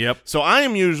list. Yep. So I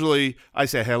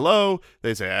say hello.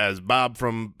 They say, as Bob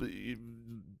from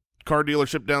car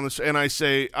dealership down the, and I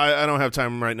say, I don't have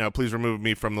time right now. Please remove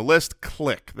me from the list.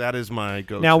 Click. That is my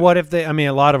go-to. Now, what if a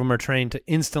lot of them are trained to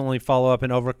instantly follow up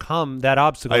and overcome that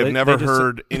obstacle. I've never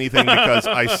heard anything because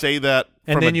I say that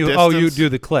and from then a you distance. you do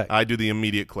the click. I do the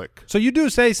immediate click. So you do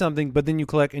say something, but then you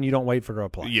click and you don't wait for the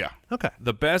reply. Yeah. Okay.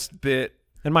 The best bit.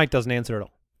 And Mike doesn't answer at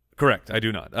all. Correct. I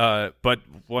do not. But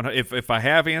if I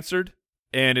have answered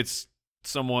and it's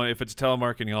someone, if it's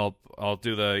telemarketing, I'll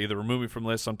do the either remove me from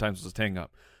list. Sometimes it's hang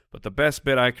up. But the best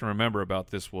bit I can remember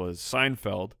about this was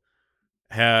Seinfeld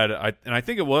and I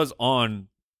think it was on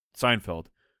Seinfeld,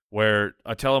 where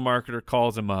a telemarketer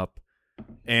calls him up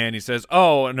and he says,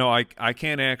 "Oh, no, I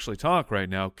can't actually talk right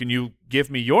now. Can you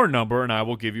give me your number and I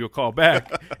will give you a call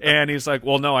back?" And he's like,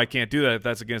 "Well, no, I can't do that.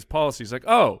 That's against policy." He's like,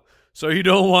 "Oh, so you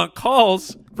don't want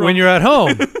calls when you're at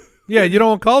home?" Yeah, you don't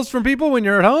want calls from people when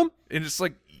you're at home? And it's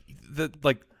like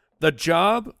the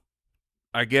job,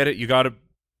 I get it. You got to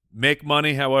make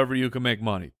money however you can make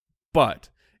money. But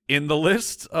in the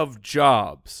list of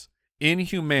jobs in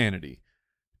humanity,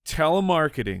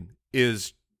 telemarketing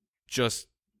is just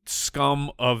scum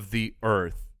of the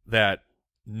earth that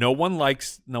no one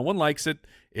likes it.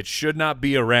 It should not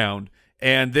be around.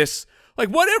 And this,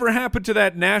 whatever happened to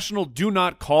that national do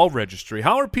not call registry?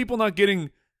 How are people not getting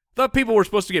 – thought people were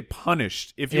supposed to get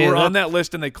punished if you were on that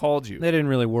list and they called you. They didn't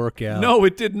really work out. No,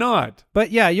 it did not.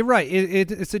 But, yeah, you're right.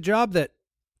 It's a job that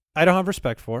I don't have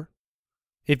respect for.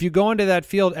 If you go into that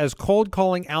field as cold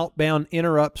calling outbound,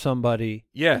 interrupt somebody.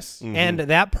 Yes. Mm-hmm. And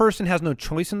that person has no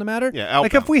choice in the matter. Yeah, outbound.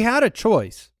 Like if we had a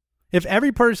choice, if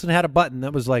every person had a button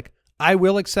that was like, I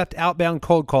will accept outbound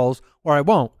cold calls or I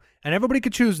won't, and everybody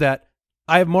could choose that,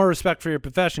 I have more respect for your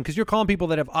profession because you're calling people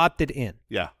that have opted in.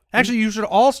 Yeah. Actually, you should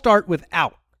all start with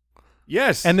out.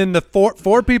 Yes. And then the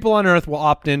four people on earth will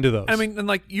opt into those. I mean,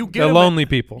 and you get the lonely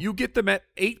people. You get them at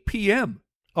 8 p.m.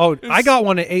 Oh, I got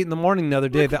one at 8 in the morning the other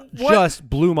day that just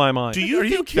blew my mind. Do you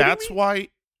think that's why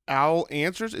Owl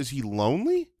answers? Is he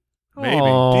lonely? Maybe.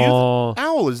 Oh.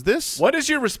 Owl, is this? What is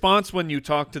your response when you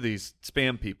talk to these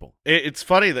spam people? It's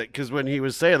funny that because when he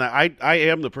was saying that, I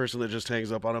am the person that just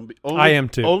hangs up on him. I am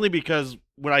too. Only because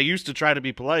when I used to try to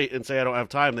be polite and say I don't have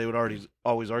time, they would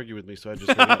always argue with me. So I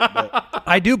just hang up. But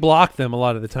I do block them a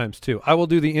lot of the times too. I will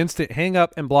do the instant hang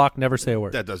up and block, never say a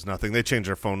word. That does nothing. They change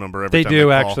their phone number every They time do they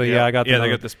call. actually. Yeah, I got. Yeah, they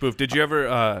got the spoof. Did you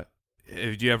ever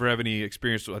have any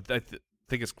experience with? I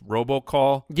think it's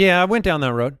robocall. Yeah, I went down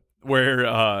that road.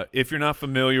 Where if you're not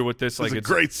familiar with this, it's a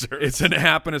great service. It's an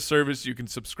app and a service you can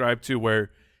subscribe to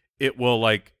where it will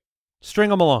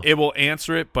string them along. It will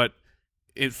answer it, but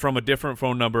it from a different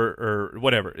phone number or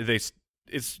whatever.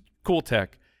 It's cool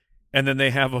tech, and then they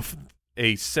have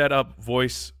a set up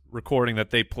voice recording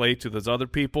that they play to those other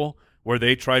people where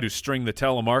they try to string the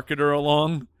telemarketer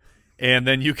along, and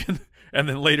then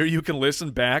later you can listen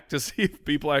back to see if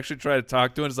people actually try to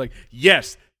talk to it. It's like,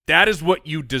 yes, that is what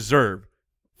you deserve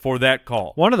for that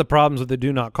call. One of the problems with the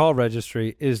do not call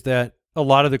registry is that a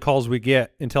lot of the calls we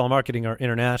get in telemarketing are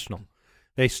international.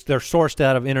 They're sourced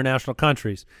out of international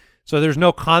countries. So there's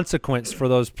no consequence for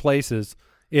those places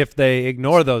if they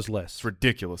ignore those lists. It's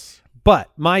ridiculous.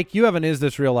 But, Mike, you have an Is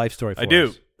This Real Life story for us. I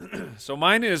do. So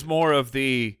mine is more of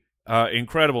the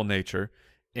incredible nature.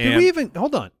 And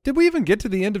Did we even get to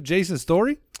the end of Jason's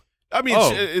story? I mean,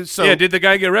 did the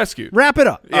guy get rescued? Wrap it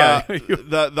up. Yeah.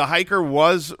 The hiker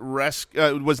was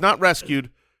not rescued.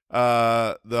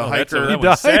 The hiker that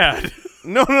was sad.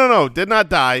 No, did not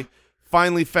die.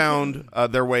 Finally found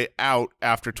their way out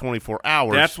after 24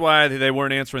 hours. That's why they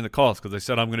weren't answering the calls, because they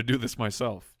said, I'm going to do this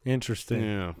myself. Interesting.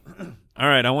 Yeah. All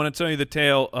right, I want to tell you the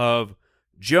tale of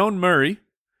Joan Murray.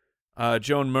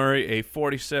 Joan Murray, a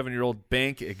 47-year-old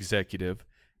bank executive,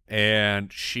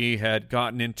 and she had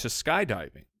gotten into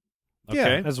skydiving.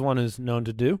 Okay? Yeah, as one is known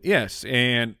to do. Yes,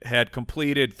 and had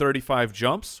completed 35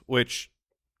 jumps, which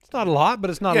it's not a lot, but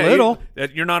it's not little.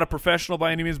 You're not a professional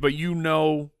by any means, but you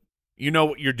know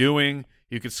what you're doing.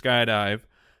 You could skydive.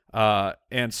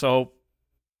 And so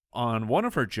on one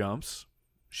of her jumps,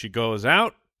 she goes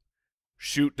out,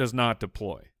 chute does not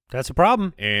deploy. That's a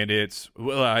problem. And it's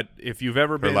if you've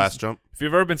ever been last jump. If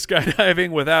you've ever been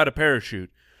skydiving without a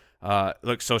parachute,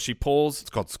 look, so she pulls. It's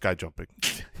called sky jumping.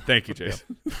 Thank you,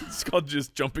 Jason. It's called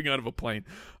just jumping out of a plane.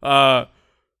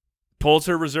 Pulls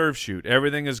her reserve chute.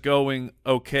 Everything is going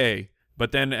okay,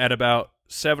 but then at about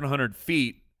 700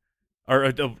 feet,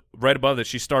 or right above that,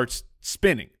 she starts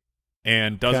spinning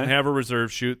and doesn't have a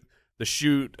reserve chute. The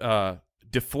chute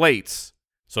deflates,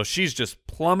 so she's just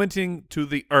plummeting to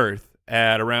the earth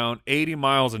at around 80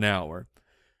 miles an hour.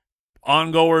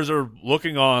 Ongoers are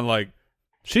looking on like,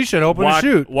 She should open a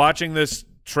chute. Watching this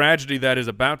tragedy that is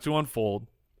about to unfold,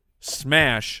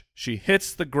 smash, she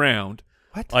hits the ground.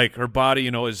 What? Like her body,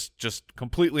 is just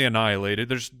completely annihilated.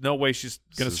 There's no way she's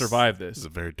going to survive this. This is a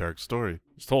very dark story.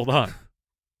 Just hold on.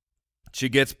 She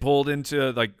gets pulled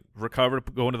into,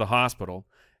 recovered, going to the hospital,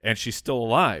 and she's still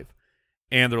alive.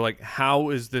 And they're like, how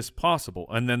is this possible?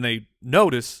 And then they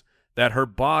notice that her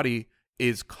body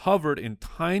is covered in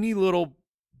tiny little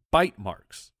bite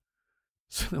marks.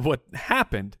 So what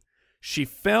happened, she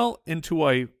fell into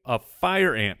a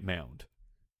fire ant mound,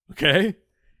 okay?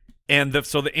 And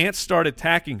so the ants started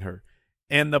attacking her.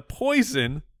 And the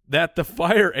poison that the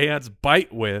fire ants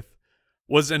bite with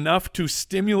was enough to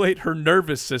stimulate her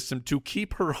nervous system to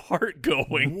keep her heart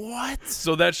going. What?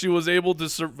 So that she was able to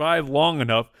survive long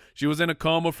enough. She was in a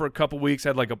coma for a couple weeks,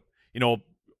 had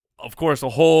of course, a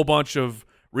whole bunch of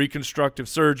reconstructive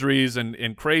surgeries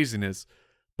and craziness,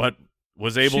 but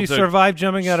was able to survive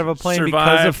jumping out of a plane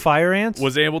because of fire ants?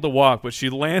 Was able to walk, but she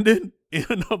landed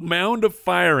in a mound of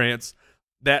fire ants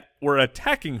that were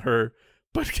attacking her,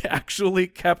 but actually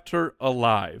kept her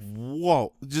alive.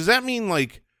 Whoa. Does that mean,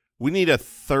 we need a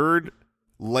third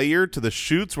layer to the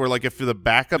chutes where, if the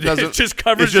backup doesn't... It just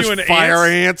covers you in fire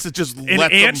ants. It just an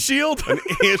lets ant them... shield? An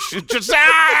ant shield. Just...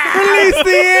 Release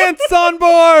the ants on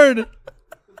board!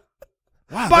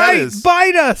 Wow,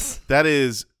 bite us! That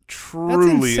is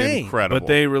truly incredible. But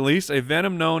they released a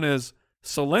venom known as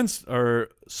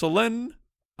Solenopsin.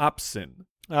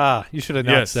 You should have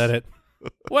not said it.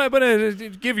 Well, but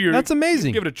that's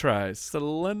amazing. Give it a try.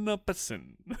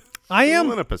 Solenopsin. I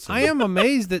am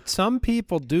amazed that some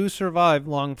people do survive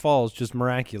long falls just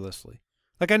miraculously.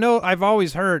 I know I've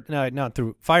always heard, not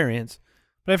through fire ants,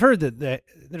 but I've heard that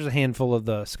there's a handful of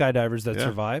the skydivers that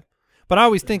survive. But I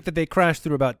always think that they crash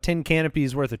through about 10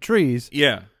 canopies worth of trees.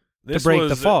 Yeah. To break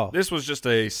the fall. This was just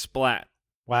a splat.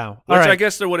 Wow. Which I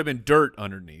guess there would have been dirt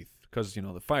underneath because,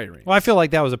 the fire ants. Well, I feel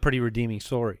like that was a pretty redeeming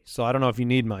story, so I don't know if you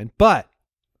need mine. But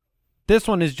this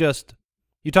one is just,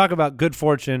 you talk about good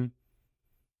fortune.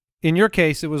 In your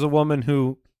case, it was a woman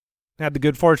who had the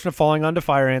good fortune of falling onto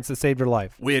fire ants that saved her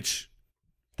life. Which...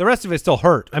 The rest of it still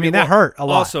hurt. I mean, that hurt a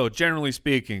lot. Also, generally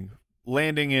speaking,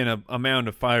 landing in a mound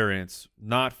of fire ants,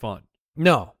 not fun.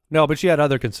 No, but she had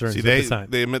other concerns at the time.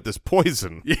 They emit this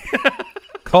poison.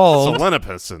 Called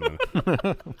Solenopsin.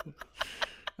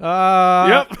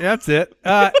 Yep. That's it.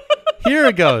 Here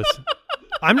it goes.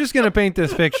 I'm just going to paint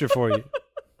this picture for you.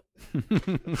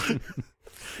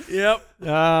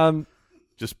 Yep.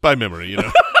 Just by memory,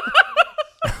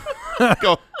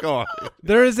 Go on.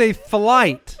 There is a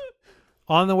flight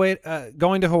on the way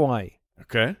going to Hawaii.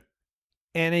 Okay.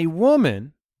 And a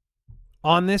woman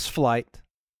on this flight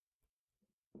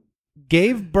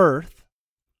gave birth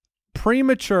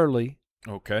prematurely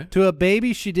to a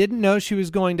baby she didn't know she was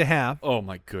going to have. Oh,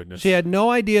 my goodness. She had no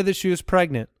idea that she was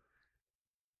pregnant.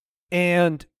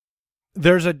 And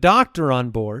there's a doctor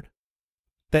on board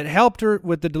that helped her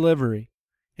with the delivery.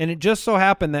 And it just so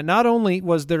happened that not only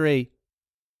was there a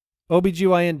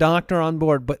OBGYN doctor on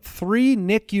board, but 3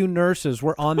 NICU nurses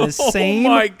were on the same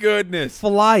my goodness.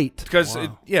 flight. Because,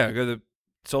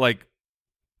 so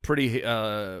pretty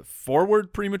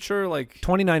forward premature,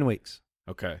 29 weeks.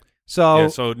 Okay. So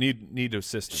so need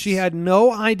assistance. She had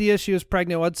no idea she was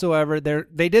pregnant whatsoever.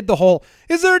 They did the whole,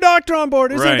 is there a doctor on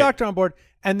board? Is there a doctor on board?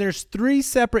 And there's 3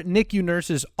 separate NICU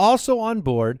nurses also on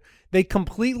board. They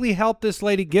completely helped this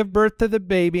lady give birth to the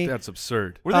baby. That's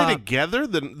absurd. Were they together?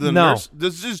 The no. nurse?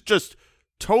 This is just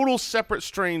total separate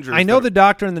strangers. I know the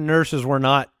doctor and the nurses were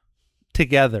not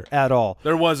together at all.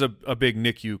 There was a big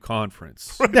NICU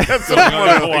conference. That's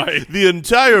the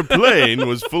entire plane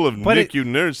was full of NICU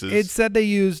nurses. It said they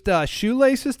used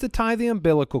shoelaces to tie the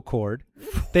umbilical cord.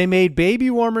 They made baby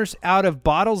warmers out of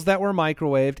bottles that were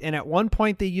microwaved, and at one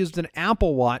point they used an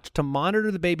Apple Watch to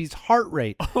monitor the baby's heart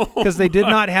rate because they did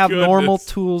not have normal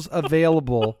tools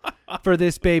available for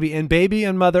this baby. And baby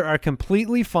and mother are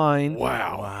completely fine.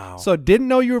 Wow. So didn't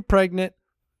know you were pregnant.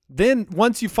 Then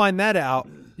once you find that out,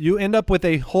 you end up with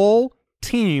a whole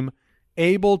team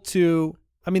able to,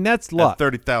 that's luck. At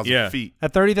 30,000 feet.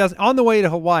 At 30,000, on the way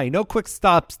to Hawaii. No quick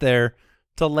stops there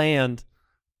to land.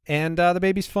 And the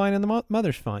baby's fine and the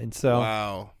mother's fine. So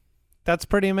wow. That's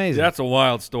pretty amazing. That's a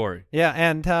wild story. Yeah,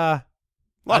 and I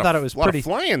thought it was pretty. A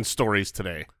lot of flying stories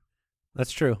today.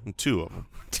 That's true. And 2 of them.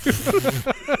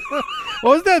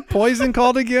 What was that poison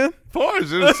called again?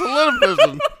 Poison.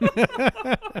 Solenopsin.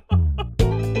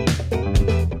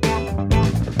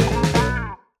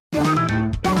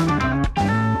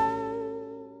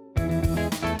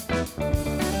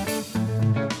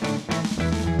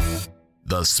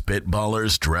 The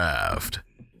Spitballers Draft.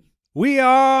 We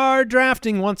are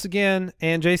drafting once again,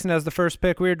 and Jason has the first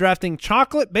pick. We are drafting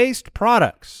chocolate-based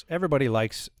products. Everybody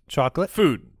likes chocolate.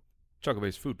 Food.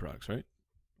 Chocolate-based food products, right?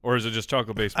 Or is it just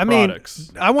chocolate-based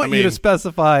products? I want you to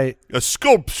specify. A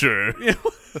sculpture.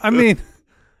 I mean,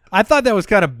 I thought that was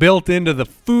kind of built into the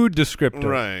food descriptor.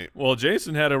 Right. Well,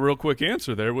 Jason had a real quick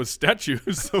answer there with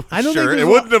statues. I don't Sure, think it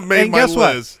wouldn't have made and my guess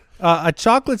what? list. A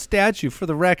chocolate statue, for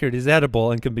the record, is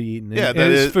edible and can be eaten. Yeah, It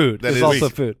that is is food. that It's is- also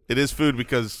food. It is food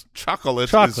because chocolate is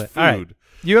Chocolate. food. All right.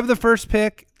 You have the first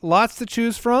pick. Lots to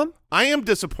choose from. I am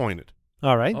disappointed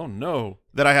All right. Oh, no.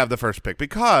 that I have the first pick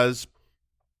because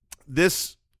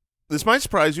this might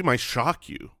surprise you, might shock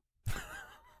you.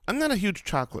 I'm not a huge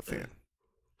chocolate fan.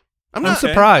 I'm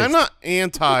surprised. I'm not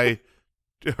anti.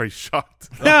 Are you shocked?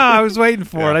 No, I was waiting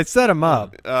for it. I set him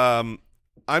up. I'm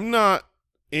not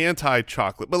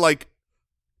anti-chocolate, but like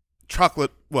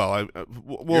chocolate. Well,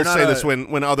 we'll You're not say this a-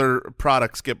 when other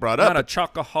products get brought Not up. a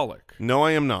chocoholic. No,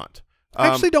 I am not. I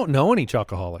actually don't know any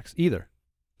chocoholics either.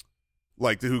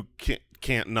 Like who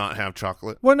can't not have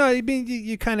chocolate. Well, no, I mean,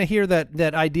 you kind of hear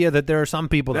that idea that there are some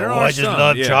people that There I are just some,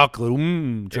 love yeah. chocolate.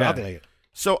 Yeah. Chocolate.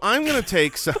 So I'm gonna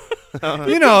take some.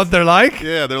 You know what they're like.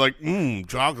 Yeah, they're like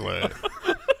chocolate.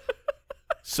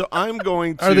 So I'm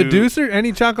going to. Are the Deucer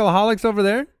any chocoholics over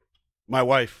there? My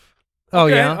wife. Oh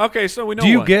Okay, yeah. Okay, so we know Do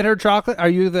you one. get her chocolate?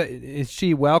 Is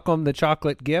she welcome the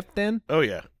chocolate gift then? Oh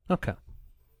yeah. Okay.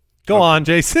 Go on,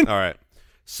 Jason. All right.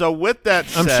 So with that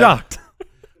I'm said, shocked.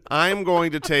 I'm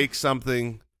going to take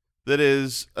something that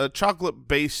is a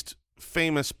chocolate-based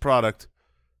famous product,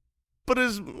 but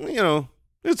is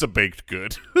it's a baked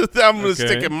good. I'm going to Okay.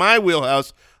 stick in my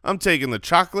wheelhouse. I'm taking the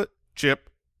chocolate chip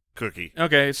cookie.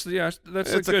 Okay, so yeah,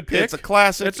 that's It's a good pick. It's a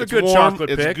classic. It's a it's good warm, chocolate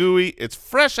it's pick. gooey. It's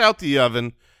fresh out the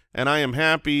oven, and I am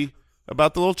happy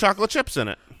about the little chocolate chips in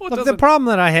it. Well, it Look, the doesn't- problem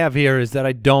that I have here is that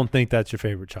I don't think that's your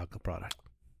favorite chocolate product.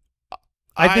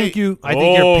 I think you're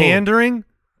pandering.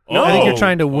 No. I think you're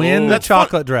trying to win the That's fun-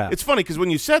 chocolate draft. It's funny because when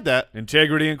you said that,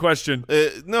 Integrity in question.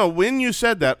 no, when you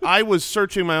said that, I was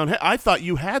searching my own head. I thought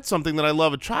you had something that I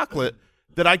love, a chocolate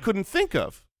that I couldn't think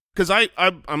of because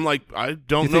I'm like I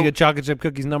don't You know. think a chocolate chip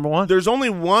cookie's number one? There's only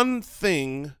one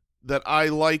thing that I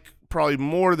like probably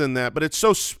more than that, but it's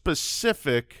so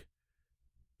specific.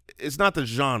 It's not the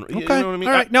genre. Okay. You know what I mean?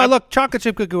 All right. No, look, chocolate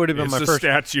chip cookie would have been It's my a first.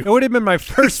 statue. It would have been my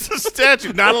first. It's a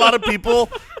statue. Not a lot of people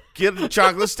get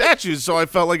chocolate statues, so I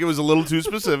felt like it was a little too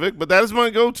specific, but that is my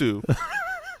go-to.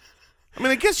 I mean,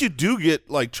 I guess you do get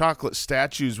like chocolate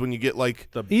statues when you get like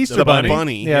The Easter the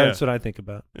bunny. Yeah, Yeah. that's what I think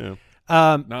about. yeah.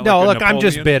 Not No, like a look, I'm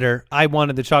just Napoleon? bitter. I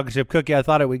wanted the chocolate chip cookie. I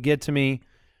thought it would get to me.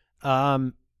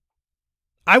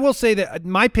 I will say that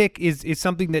my pick is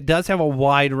something that does have a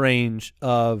wide range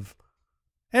of,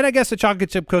 and I guess a chocolate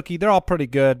chip cookie, they're all pretty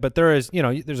good, but there is,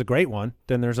 there's a great one.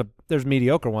 Then there's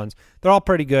mediocre ones. They're all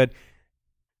pretty good.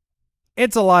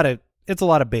 It's a lot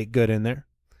of baked good in there.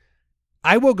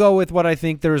 I will go with what I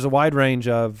think there is a wide range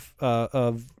of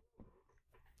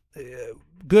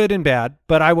good and bad,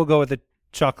 but I will go with the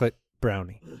chocolate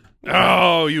brownie.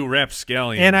 Oh, you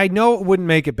rapscallion. And I know it wouldn't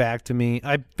make it back to me.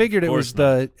 I figured it course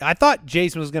was I thought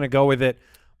Jason was going to go with it,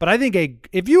 but I think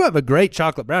if you have a great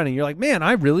chocolate brownie, you're like, man,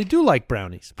 I really do like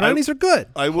brownies. Brownies are good.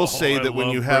 I will say I that when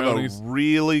love you have brownies. a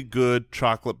really good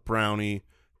chocolate brownie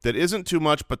that isn't too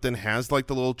much, but then has like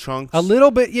the little chunks. A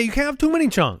little bit. Yeah, you can't have too many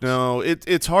chunks. No,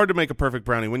 it's hard to make a perfect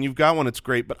brownie. When you've got one, it's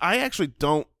great. But I actually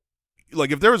don't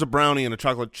like if there was a brownie and a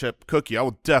chocolate chip cookie, I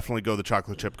would definitely go the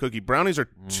chocolate chip cookie. Brownies are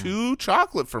too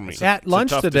chocolate for me. At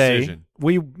lunch tough today, decision.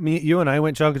 you and I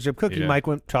went chocolate chip cookie. Yeah. Mike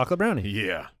went chocolate brownie.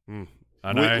 Yeah. Mm.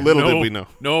 And Little did we know.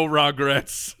 No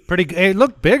regrets. It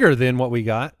looked bigger than what we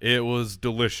got. It was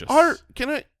delicious. Our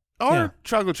Yeah.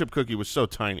 chocolate chip cookie was so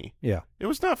tiny. Yeah, It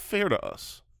was not fair to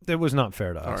us. it was not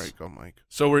fair to us. All right, go Mike.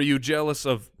 So were you jealous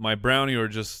of my brownie or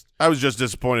just I was just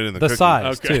disappointed in the The cookie.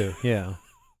 size Okay. too. Yeah,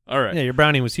 all right? yeah. Your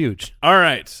brownie was huge. All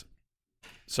right.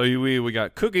 So we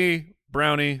got cookie,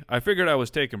 brownie. I figured I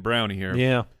was taking brownie here.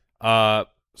 Yeah.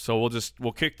 So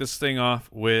we'll kick this thing off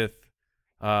with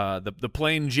the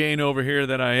plain Jane over here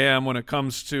that I am when it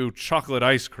comes to chocolate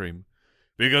ice cream,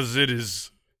 because it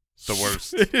is The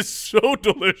worst. It is so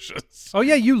delicious. Oh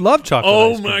yeah, you love chocolate.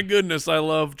 Oh ice cream. my goodness, I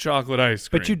love chocolate ice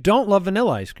cream. But you don't love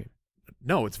vanilla ice cream.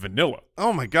 no, it's vanilla.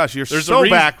 Oh my gosh, you're There's so a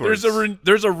reason, backwards.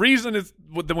 There's a reason it's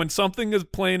when something is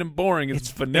plain and boring,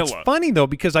 it's vanilla. It's funny though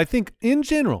because I think in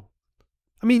general,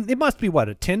 I mean, it must be what,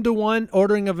 a 10-to-1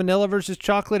 ordering a vanilla versus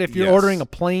chocolate if you're Yes. ordering a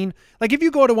plain. Like if you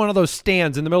go to one of those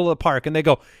stands in the middle of the park and they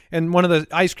go, and one of the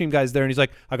ice cream guys there and he's like,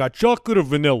 I got chocolate or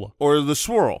vanilla. Or the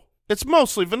swirl. It's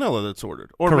mostly vanilla that's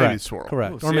ordered, or Correct. maybe swirl.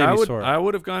 Correct. Oh, or see, maybe swirl. I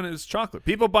would have gone as chocolate.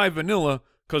 People buy vanilla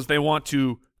because they want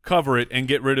to cover it and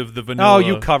get rid of the vanilla. Oh,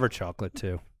 you cover chocolate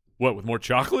too. What, with more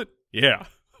chocolate? Yeah.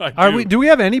 Do we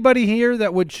have anybody here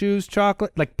that would choose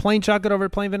chocolate, like plain chocolate over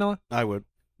plain vanilla? I would.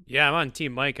 Yeah, I'm on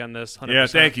Team Mike on this. 100%. Yeah,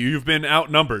 thank you. You've been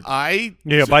outnumbered. By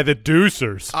the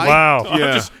deucers. Wow.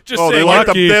 Yeah. Just they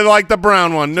saying, like the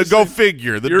brown one. Go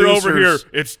figure. The you're deucers. over here.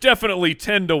 It's definitely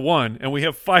 10-1, and we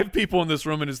have 5 people in this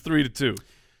room, and it's 3-2.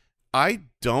 I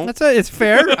don't. It's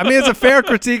fair. I mean, it's a fair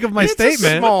critique of my it's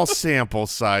statement. A small sample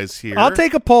size here. I'll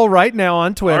take a poll right now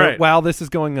on Twitter All right. while this is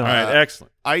going on. All right,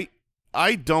 excellent.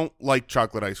 I don't like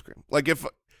chocolate ice cream. Like if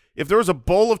there was a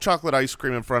bowl of chocolate ice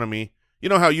cream in front of me, you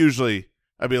know how usually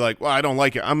I'd be like, well, I don't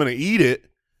like it. I'm going to eat it.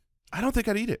 I don't think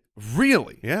I'd eat it.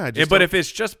 Really? Yeah. But if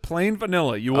it's just plain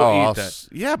vanilla, you will eat that.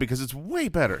 Yeah, because it's way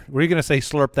better. Were you going to say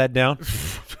slurp that down?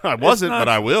 I wasn't, but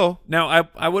I will. Now,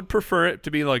 I would prefer it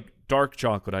to be like dark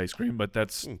chocolate ice cream, but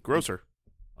that's grosser.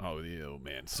 Oh,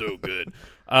 man, so good.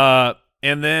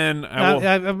 And then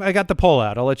I got the poll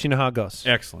out. I'll let you know how it goes.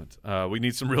 Excellent. We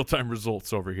need some real-time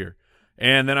results over here.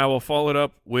 And then I will follow it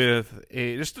up with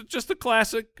just a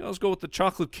classic. Let's go with the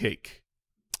chocolate cake.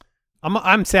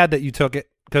 I'm sad that you took it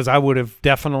because I would have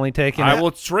definitely taken it. I will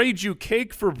trade you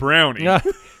cake for brownie.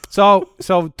 So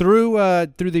through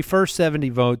the first 70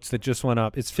 votes that just went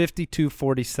up, it's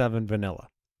 52-47 vanilla.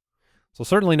 So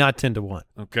certainly not 10-1.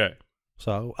 Okay.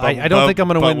 So I don't think I'm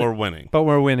going to win. But we're winning. But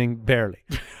we're winning barely.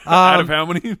 Out of how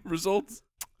many results?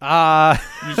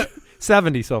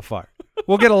 70 so far.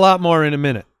 We'll get a lot more in a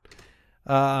minute.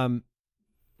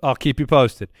 I'll keep you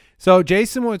posted. So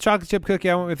Jason went with chocolate chip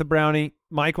cookie. I went with a brownie.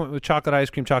 Mike went with chocolate ice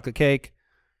cream, chocolate cake.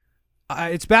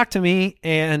 It's back to me,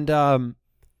 and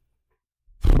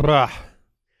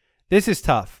this is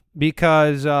tough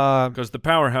because the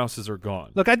powerhouses are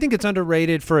gone. Look, I think it's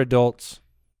underrated for adults,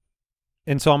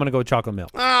 and so I'm going to go with chocolate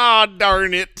milk. Ah,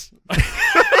 darn it.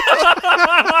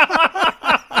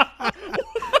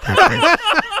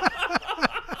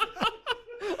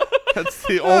 That's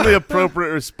the only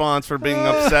appropriate response for being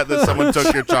upset that someone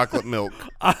took your chocolate milk.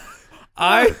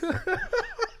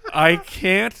 I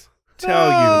can't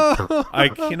tell you. I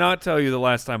cannot tell you the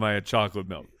last time I had chocolate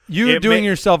milk. You're doing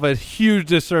yourself a huge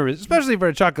disservice, especially for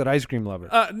a chocolate ice cream lover.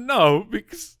 No,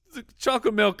 because the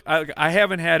chocolate milk, I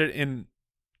haven't had it in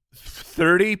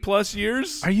 30-plus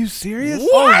years. Are you serious?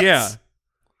 What? Oh, yeah.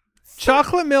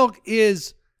 Chocolate milk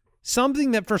is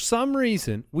something that for some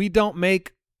reason we don't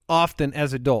make often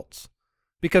as adults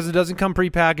because it doesn't come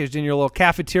prepackaged in your little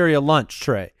cafeteria lunch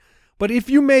tray. But if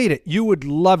you made it, you would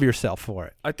love yourself for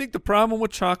it. I think the problem with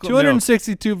chocolate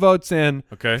 262 votes in,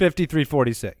 okay.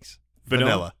 53-46.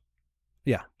 Vanilla.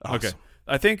 Yeah. Awesome. Okay.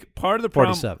 I think part of the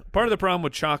problem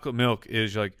with chocolate milk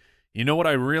is like, you know what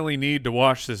I really need to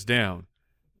wash this down?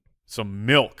 Some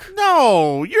milk.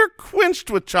 No, you're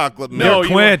quenched with chocolate milk.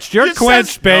 You're quenched. You're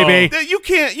quenched, baby. No. You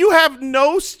can't. You have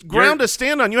no ground to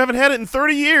stand on. You haven't had it in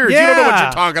 30 years. Yeah. You don't know what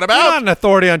you're talking about. You're not an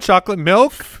authority on chocolate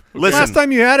milk. Listen. Last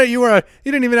time you had it, you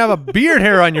didn't even have a beard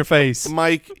hair on your face.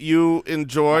 Mike, you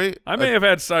enjoy. I may have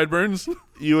had sideburns.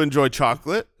 You enjoy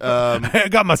chocolate. I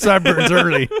got my sideburns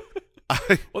early.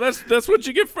 Well, that's what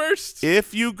you get first.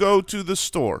 If you go to the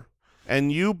store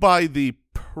and you buy the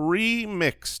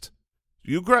pre-mixed,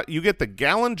 you get the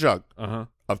gallon jug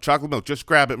of chocolate milk. Just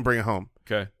grab it and bring it home.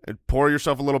 Okay. And pour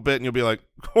yourself a little bit, and you'll be like,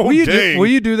 "Oh, dang!" Will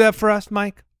you do that for us,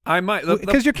 Mike? I might,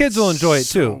 because your kids will enjoy it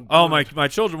too. Oh, my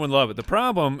children would love it. The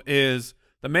problem is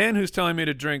the man who's telling me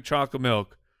to drink chocolate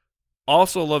milk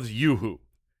also loves Yoo-Hoo.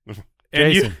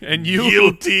 Jason, and you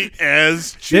guilty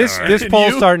as charged. This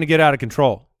poll's starting to get out of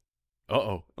control.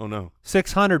 Oh no!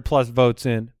 600 plus votes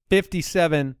in,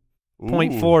 57.4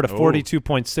 to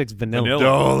 42.6 vanilla.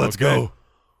 Oh, let's go.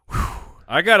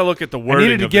 I got to look at the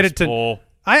wording of this poll.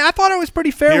 I thought it was pretty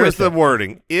fair. Here's the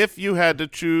wording: if you had to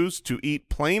choose to eat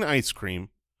plain ice cream,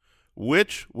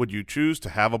 which would you choose to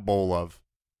have a bowl of?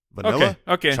 Vanilla,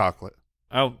 chocolate.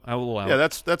 I will allow. Yeah,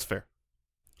 that's fair.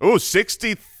 Oh,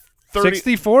 60-40.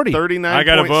 39.6. I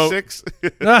got to vote.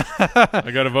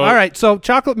 I got to vote. All right, so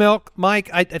chocolate milk, Mike.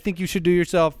 I think you should do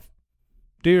yourself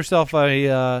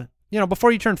a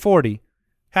before you turn 40,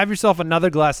 have yourself another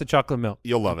glass of chocolate milk.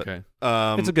 You'll love it.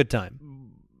 It's a good time.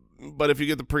 But if you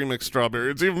get the premixed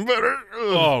strawberry, it's even better.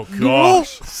 Oh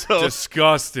gosh,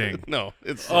 disgusting. No,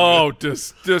 it's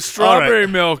the strawberry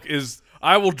milk is.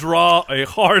 I will draw a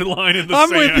hard line in the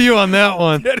sand. I'm with you on that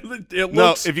one. It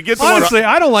looks, if you get honestly,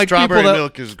 I don't like strawberry people that,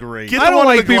 milk is great. I don't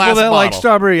like people that like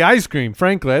strawberry ice cream.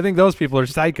 Frankly, I think those people are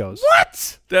psychos.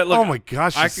 What? Oh my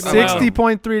gosh,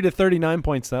 60.3 to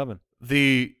 39.7.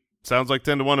 The sounds like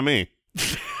 10-1 to me.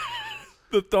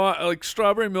 The thought, like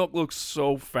strawberry milk looks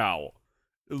so foul.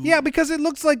 Yeah, because it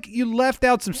looks like you left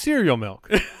out some cereal milk.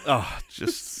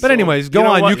 Just. But anyways, go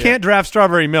on. What? You can't draft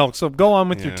strawberry milk, so go on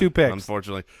with your 2 picks.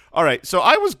 Unfortunately. All right, so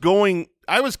I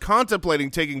was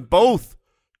contemplating taking both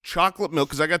chocolate milk,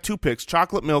 because I got 2 picks,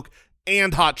 chocolate milk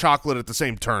and hot chocolate at the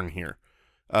same turn here.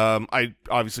 I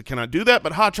obviously cannot do that,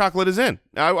 but hot chocolate is in.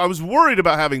 I was worried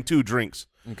about having 2 drinks.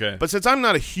 Okay. But since I'm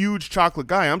not a huge chocolate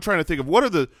guy, I'm trying to think of what are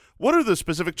the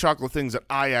specific chocolate things that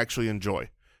I actually enjoy.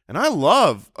 And I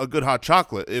love a good hot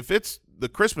chocolate. If it's the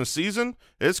Christmas season,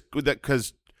 it's good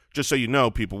because just so you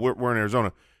know, people, we're in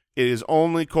Arizona. It is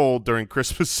only cold during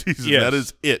Christmas season. Yes. That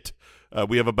is it.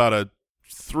 We have about a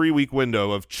 3-week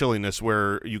window of chilliness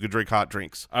where you could drink hot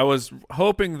drinks. I was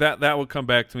hoping that would come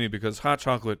back to me because hot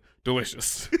chocolate,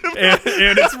 delicious. and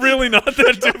it's really not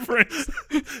that different.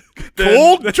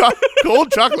 Cold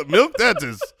chocolate milk, that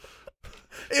is.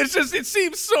 It's just, it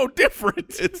seems so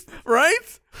different.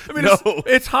 Right? I mean, No.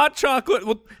 it's hot chocolate.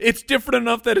 Well, it's different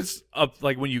enough that it's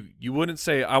like when you wouldn't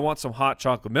say, I want some hot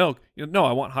chocolate milk. No,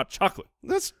 I want hot chocolate.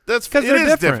 That's Because it they're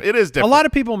is different. It is different. A lot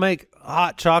of people make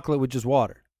hot chocolate with just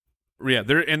water. Yeah,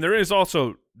 there is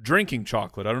also drinking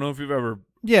chocolate. I don't know if you've ever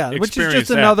Yeah, which is experienced just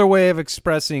that. another way of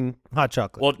expressing hot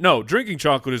chocolate. Well, no, drinking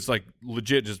chocolate is like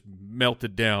legit just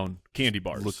melted down candy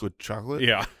bars. liquid chocolate.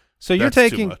 Yeah. So you're That's too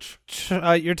taking much.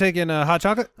 you're taking hot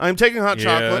chocolate? I'm taking hot Yeah,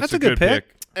 chocolate. That's a good pick.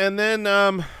 And then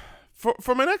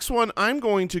for my next one, I'm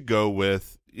going to go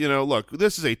with, look,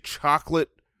 this is a chocolate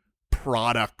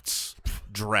products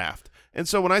draft. And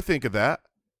so when I think of that,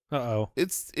 Uh-oh.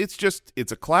 it's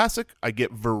a classic. I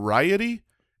get variety,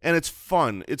 and it's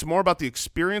fun. It's more about the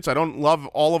experience. I don't love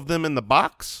all of them in the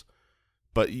box,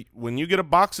 but when you get a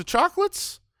box of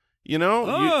chocolates,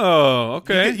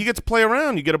 okay. you get to play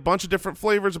around. You get a bunch of different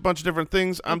flavors, a bunch of different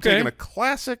things. I'm Okay. taking a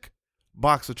classic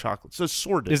box of chocolates. So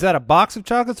sorted. Is that a box of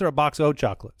chocolates or a box of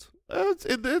chocolates?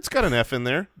 It's got an F in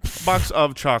there. Box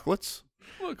of chocolates.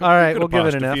 Look, All right, you could we'll give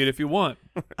it an apostrophe F. if you want.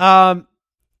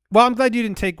 Well, I'm glad you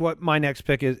didn't take what my next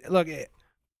pick is. Look,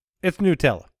 it's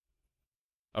Nutella.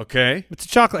 Okay. It's a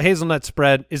chocolate hazelnut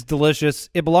spread. It's delicious.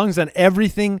 It belongs on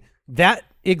everything that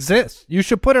exists. You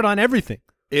should put it on everything.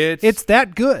 It's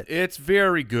that good. It's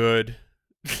very good.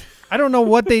 I don't know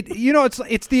what they.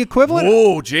 It's the equivalent.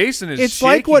 Whoa, Jason is. It's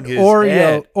like what shaking his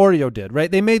head. Oreo did, right?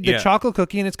 They made the Yeah. chocolate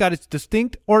cookie, and it's got its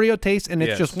distinct Oreo taste, and it's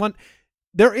Yes. just one.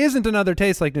 There isn't another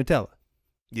taste like Nutella.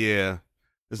 Yeah.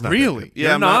 It's not Really? that good. Yeah,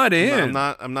 You're not in.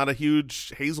 I'm not a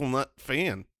huge hazelnut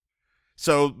fan.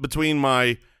 So between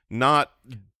my not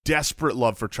desperate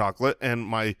love for chocolate and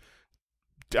my,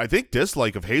 I think,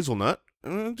 dislike of hazelnut,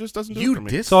 it just doesn't do it for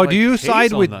me. So do you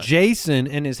side with hazelnut. Jason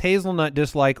and his hazelnut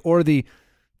dislike, or the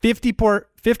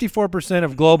 54%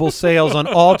 of global sales on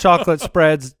all chocolate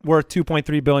spreads worth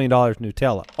 $2.3 billion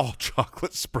Nutella? All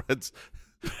chocolate spreads.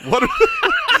 What?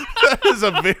 That is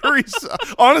a very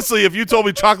honestly. If you told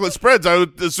me chocolate spreads, I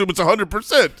would assume it's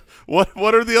 100%. What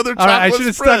are the other chocolate All right, I should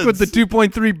have spreads? stuck with the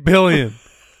 2.3 billion.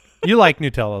 You like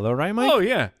Nutella though, right, Mike? Oh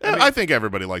yeah. Yeah, I think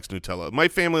everybody likes Nutella. My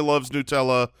family loves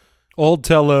Nutella. Old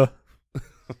Tella.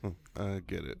 I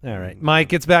get it. All right,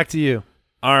 Mike, it's back to you.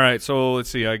 All right, so let's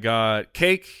see. I got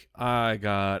cake. I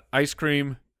got ice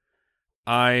cream.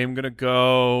 I am gonna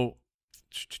go.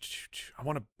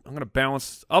 I'm gonna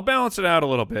balance. I'll balance it out a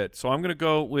little bit. So I'm gonna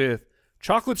go with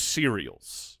chocolate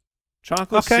cereals.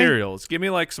 Chocolate Okay. cereals. Give me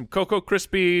like some Cocoa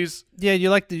Krispies. Yeah, you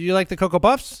like the Cocoa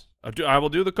Puffs? I will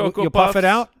do the Cocoa You'll Puffs. puff it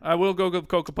out? I will go with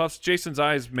Cocoa Puffs. Jason's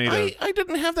eyes made I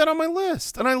didn't have that on my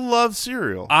list, and I love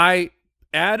cereal. I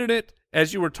added it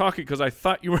as you were talking because I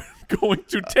thought you were going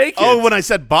to take it. Oh, when I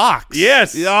said box.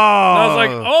 Yes. Oh. And I was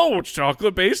like, oh,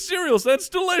 chocolate-based cereals. That's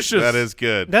delicious. That is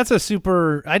good. That's a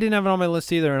super. I didn't have it on my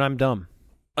list either, and I'm dumb.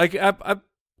 Like I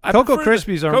Cocoa prefer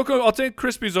Krispies are- Cocoa. I'll take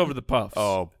Krispies over the Puffs.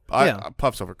 Oh, Yeah.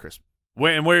 Puffs over crisp.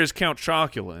 And where's Count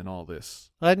Chocula in all this?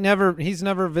 He's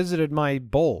never visited my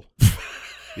bowl.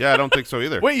 Yeah, I don't think so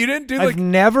either. Wait, you didn't do I've like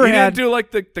never you had- didn't do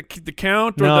like the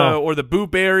Count or No. the Boo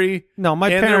Berry. No, my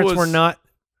And there parents was- were not.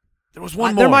 There was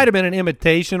one There more. might have been an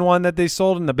imitation one that they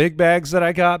sold in the big bags that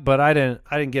I got, but I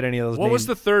didn't get any of those. What was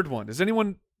named. the third one? Does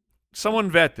someone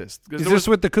vet this? 'Cause Is there this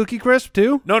with the Cookie Crisp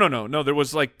too? No. There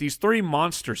was like these 3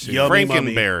 monster cereals. Yummy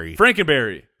Mummy. Frankenberry.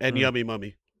 Frankenberry. And Yummy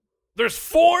Mummy. There's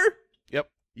 4? Yep.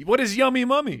 What is Yummy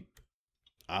Mummy?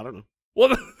 I don't know.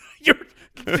 Well,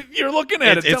 you're looking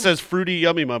at it. It says Fruity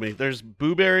Yummy Mummy. There's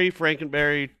Boo Berry,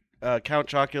 Frankenberry, Count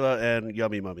Chocula, and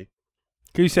Yummy Mummy.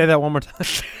 Can you say that one more time?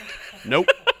 Nope.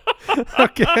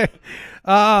 Okay.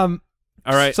 All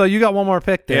right. So you got one more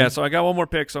pick there. Yeah, so I got one more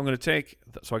pick, so I'm going to take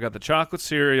 – so I got the chocolate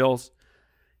cereals,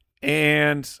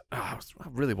 and I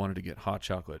really wanted to get hot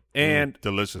chocolate. And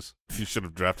delicious. You should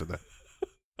have drafted that.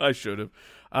 I should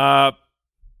have.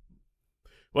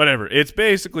 whatever. It's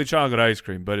basically chocolate ice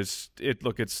cream, but it's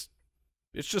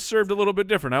just served a little bit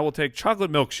different. I will take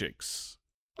chocolate milkshakes.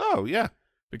 Oh, yeah.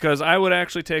 Because I would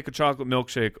actually take a chocolate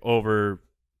milkshake over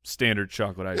standard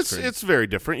chocolate ice cream. It's very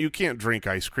different. You can't drink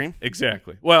ice cream.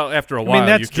 Exactly. Well, after a while, I mean,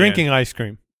 that's you can. drinking ice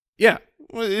cream. Yeah.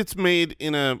 Well, it's made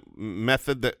in a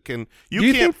method that can. Do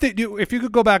you think that if you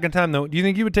could go back in time, though, do you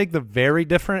think you would take the very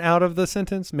different out of the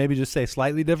sentence? Maybe just say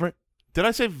slightly different? Did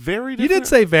I say very different? You did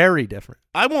say very different.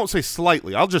 I won't say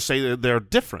slightly. I'll just say that they're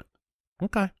different.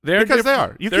 Okay. Because they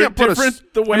are. You They're can't put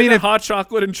different the way that hot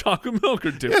chocolate and chocolate milk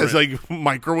are different. Yeah, it's like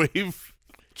microwave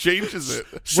changes it.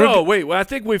 So, wait, well, I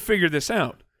think we figured this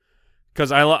out. Because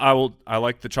I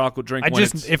like the chocolate drink.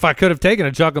 If I could have taken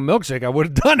a chocolate milkshake, I would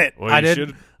have done it. Well, I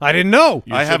didn't know.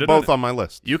 I have both on my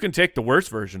list. You can take the worst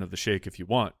version of the shake if you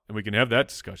want, and we can have that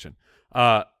discussion.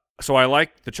 So I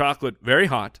like the chocolate very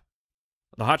hot,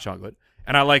 the hot chocolate,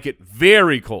 and I like it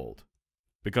very cold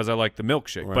because I like the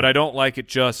milkshake. Right. But I don't like it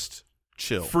just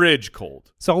chill, fridge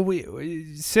cold. So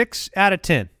we 6 out of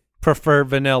 10 prefer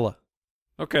vanilla.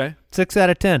 Okay. 6 out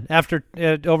of 10 after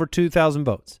over 2,000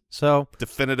 votes. So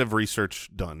definitive research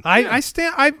done. I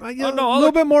stand. I a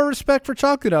little bit more respect for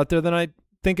chocolate out there than I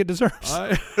think it deserves.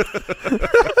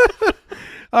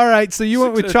 All right, so you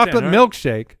went with chocolate 10,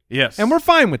 milkshake. Yes, and we're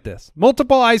fine with this.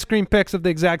 Multiple ice cream picks of the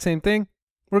exact same thing.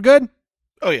 We're good.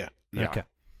 Oh yeah. Okay.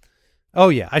 Oh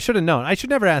yeah, I should have known. I should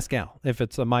never ask Al if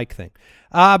it's a Mike thing.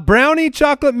 Brownie,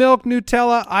 chocolate milk,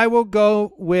 Nutella. I will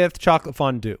go with chocolate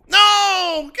fondue.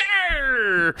 No,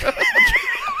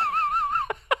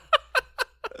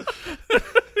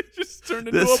 just turned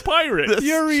into a pirate.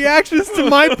 Your reactions to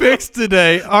my picks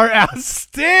today are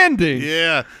outstanding.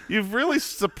 Yeah, you've really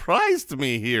surprised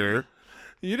me here.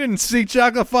 You didn't see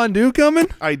chocolate fondue coming?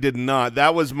 I did not.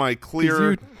 That was my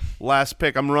clear last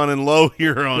pick. I'm running low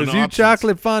here on because you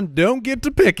chocolate fondue don't get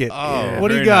to pick it. Oh, yeah, what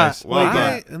do you got? Nice. Well,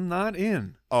 I am not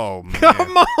in. Oh, man.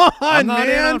 Come on, I'm not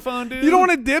man. in on fondue. You don't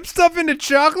want to dip stuff into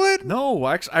chocolate? No,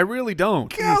 actually, I really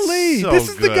don't. Golly, so this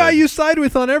is the good. guy you side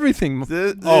with on everything.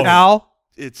 Oh, Al.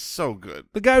 It's so good.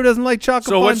 The guy who doesn't like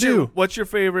chocolate fondue. What's your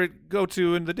favorite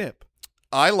go-to in the dip?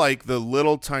 I like the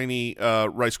little tiny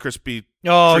Rice Krispie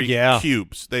treat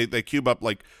cubes. They cube up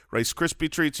like Rice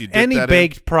Krispie treats. You dip any that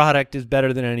baked product is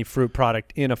better than any fruit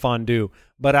product in a fondue,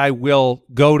 but I will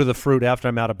go to the fruit after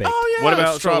I'm out of baked. Oh yeah. What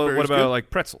about strawberries? What about good? like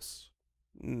pretzels?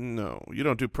 No, you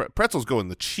don't do pretzels. Go in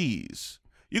the cheese.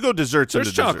 You go desserts. There's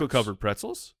into desserts. chocolate covered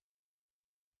pretzels.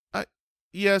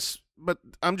 Yes, but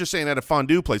I'm just saying at a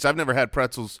fondue place, I've never had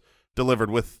pretzels delivered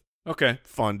with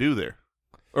fondue there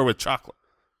or with chocolate.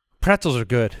 Pretzels are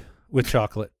good with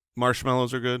chocolate.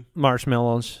 Marshmallows are good.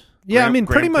 Marshmallows. Yeah, I mean,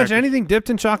 pretty much crackers. anything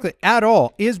dipped in chocolate at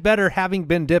all is better having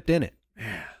been dipped in it.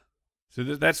 Yeah. So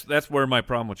that's where my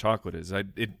problem with chocolate is. I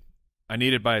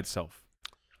need it by itself.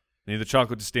 I need the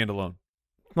chocolate to stand alone.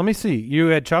 Let me see. You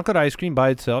had chocolate ice cream by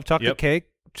itself, chocolate cake,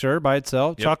 sure, by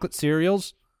itself, chocolate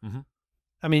cereals. Mm-hmm.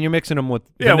 I mean, you're mixing them with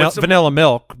with vanilla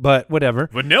milk, but whatever.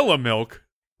 Vanilla milk?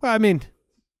 Well, I mean.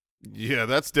 Yeah,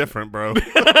 that's different, bro.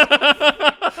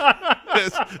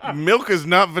 Milk is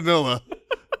not vanilla.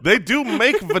 They do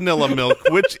make vanilla milk,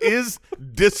 which is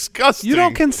disgusting. You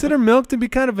don't consider milk to be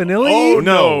kind of vanilla-y? Oh,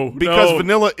 no, because no.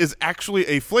 vanilla is actually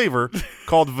a flavor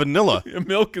called vanilla.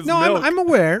 Milk is no, milk. I'm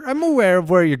aware. I'm aware of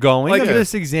where you're going. Like I'm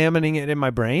just examining it in my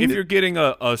brain. If you're getting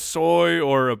a soy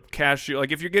or a cashew,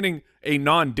 like if you're getting a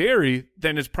non-dairy,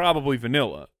 then it's probably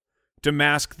vanilla to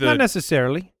mask the. Not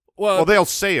necessarily. Well, they'll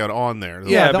say it on there.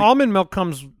 Yeah, the almond milk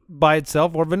comes by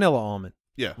itself or vanilla almond.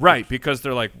 Yeah, right, because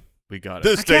they're like, we got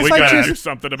it. We got to do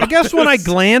something about I guess this. when I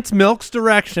glance milk's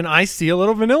direction, I see a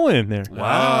little vanilla in there.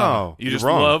 Wow. You just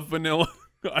wrong. love vanilla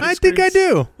ice I think I creams?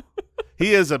 do.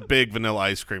 He is a big vanilla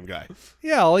ice cream guy.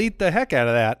 Yeah, I'll eat the heck out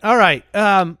of that. All right.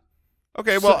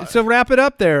 Okay, well. So wrap it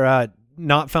up there,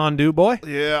 not fondue boy.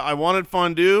 Yeah, I wanted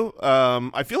fondue.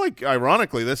 I feel like,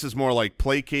 ironically, this is more like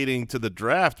placating to the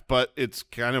draft, but it's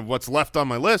kind of what's left on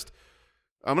my list.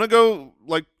 I'm going to go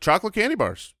like chocolate candy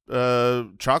bars.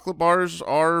 Chocolate bars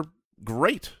are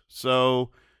great.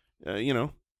 So, you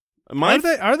know. Are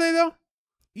they though?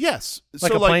 Yes.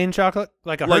 Like so a plain chocolate?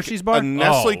 Like a Hershey's bar? A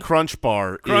Nestle Crunch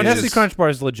bar. Nestle Crunch bar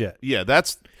is legit. Yeah,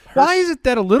 that's. Why is it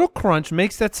that a little crunch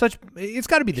makes that such? It's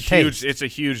got to be the taste. It's a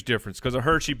huge difference because a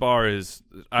Hershey bar is.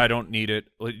 I don't need it.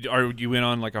 Are you in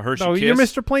on like a Hershey? No, Kiss? you're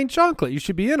Mr. Plain Chocolate. You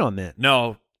should be in on that.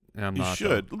 No, I'm You not.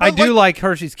 should. though. I do like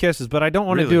Hershey's Kisses, but I don't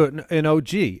want to do it in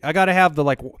OG. I got to have the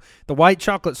white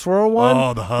chocolate swirl one.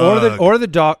 Oh, the hug. or the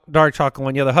dark chocolate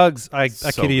one. Yeah, the hugs. I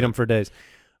could eat them for days.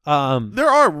 There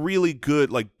are really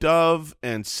good, like Dove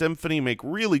and Symphony make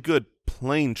really good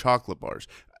plain chocolate bars.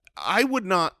 I would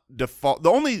not default.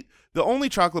 The only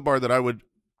chocolate bar that I would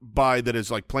buy that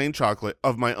is like plain chocolate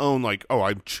of my own, like, oh,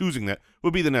 I'm choosing that,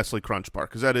 would be the Nestle Crunch Bar,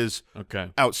 because that is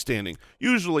outstanding.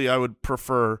 Usually I would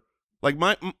prefer, like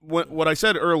what I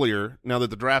said earlier, now that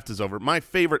the draft is over, my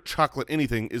favorite chocolate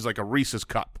anything is like a Reese's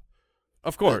Cup.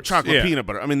 Of course. Chocolate peanut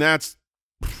butter. I mean, that's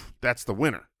the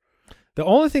winner. The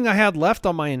only thing I had left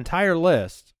on my entire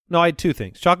list, no, I had two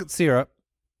things. Chocolate syrup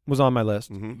was on my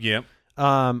list. Yep.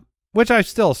 Which I'm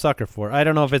still a sucker for. I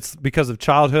don't know if it's because of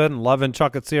childhood and loving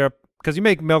chocolate syrup, because you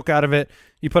make milk out of it,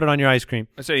 you put it on your ice cream.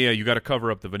 I say, you got to cover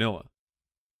up the vanilla.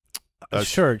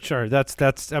 Sure.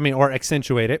 That's. I mean, or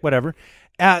accentuate it, whatever.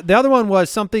 The other one was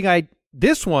something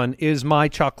this one is my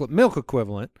chocolate milk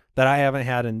equivalent that I haven't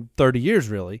had in 30 years,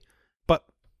 really, but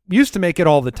used to make it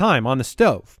all the time on the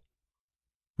stove.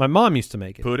 My mom used to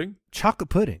make it. Pudding? Chocolate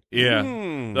pudding. Yeah.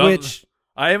 Which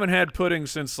I haven't had pudding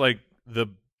since like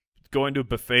going to a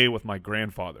buffet with my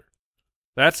grandfather.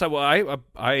 That's how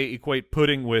I equate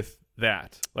pudding with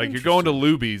that. Like you're going to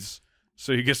Luby's,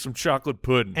 so you get some chocolate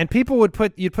pudding. And people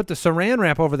you'd put the saran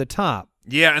wrap over the top.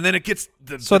 Yeah, and then it gets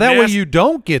way you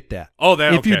don't get that. Oh,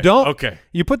 that if you don't,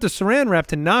 you put the saran wrap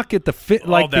to not get the skin?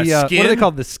 What are they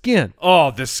called? The skin. Oh,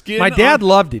 the skin. My dad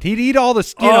loved it. He'd eat all the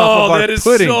skin off of our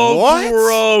pudding. Oh, that is so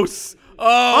gross.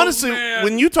 Oh, honestly, man.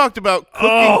 when you talked about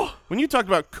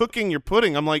cooking your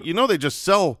pudding, I'm like, they just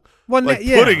sell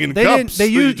pudding in cups. They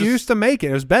used to make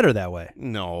it. It was better that way.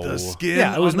 No, the skin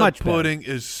it was on the much pudding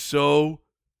better. is so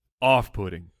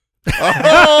off-putting.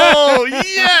 Oh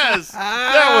yes,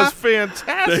 that was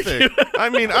fantastic. I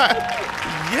mean,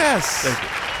 yes. Thank you.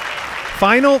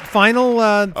 Final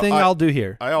thing I'll do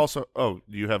here. I also. Oh,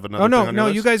 you have another? Oh thing on your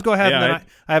list? you guys go ahead. Yeah, and then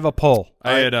I have a poll.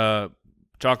 I had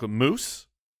chocolate mousse,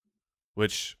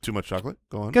 which too much chocolate.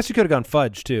 Go on. I guess you could have gone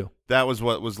fudge too. That was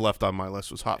what was left on my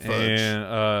list. Was hot fudge.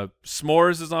 And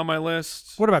s'mores is on my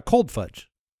list. What about cold fudge?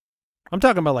 I'm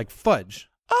talking about like fudge.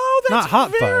 Oh, that's not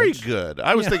hot very fudge. good.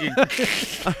 I was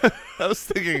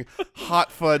thinking,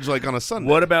 hot fudge like on a Sunday.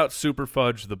 What about Super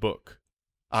Fudge the book?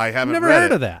 I haven't never read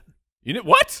heard it. of that. You didn't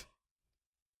what?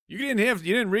 You didn't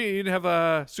have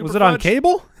a Super Was it Fudge? on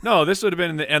cable? No, this would have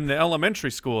been in the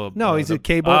elementary school. No, is it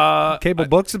cable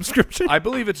book subscription? I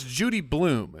believe it's Judy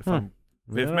Blume, if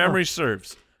memory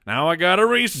serves. Now I got to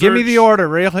research. Give me the order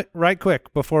right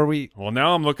quick before we. Well,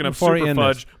 now I'm looking up before we Super end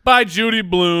Fudge by Judy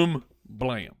Blume.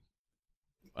 Blam.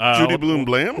 Judy Blume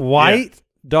Blam? White,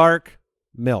 dark,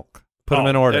 milk. Put them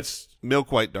in order. That's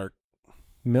milk, white, dark.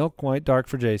 Milk, white, dark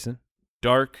for Jason.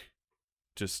 Dark,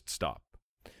 just stop.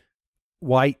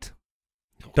 White,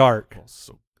 dark,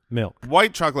 milk.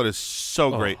 White chocolate is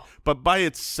so great, but by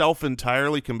itself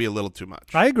entirely can be a little too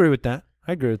much. I agree with that.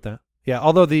 Yeah,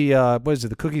 although the what is it,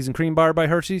 the cookies and cream bar by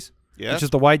Hershey's? Yeah. It's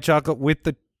just the white chocolate with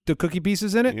the cookie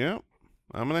pieces in it? Yeah.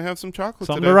 I'm going to have some chocolate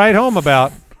Something today. to write home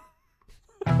about.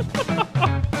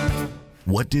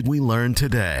 What did we learn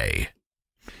today?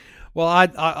 Well,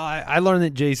 I learned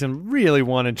that Jason really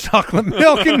wanted chocolate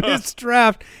milk in this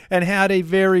draft and had a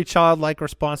very childlike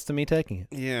response to me taking it.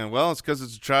 Yeah, well, it's because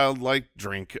it's a childlike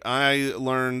drink. I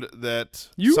learned that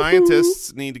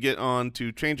scientists need to get on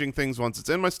to changing things once it's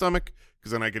in my stomach,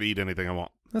 because then I could eat anything I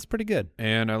want. That's pretty good.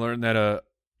 And I learned that a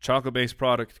chocolate-based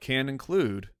product can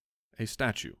include a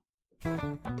statue.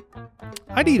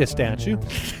 I'd eat a statue.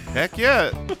 Heck yeah.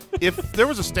 If there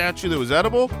was a statue that was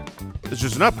edible, it's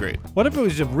just an upgrade. What if it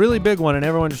was a really big one and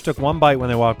everyone just took one bite when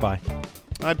they walked by?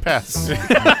 I'd pass.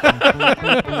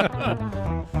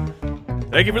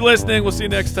 Thank you for listening. We'll see you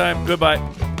next time. Goodbye.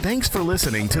 Thanks for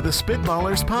listening to the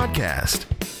Spitballers Podcast.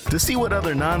 To see what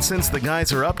other nonsense the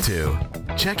guys are up to,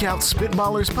 check out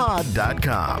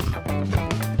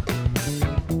SpitballersPod.com.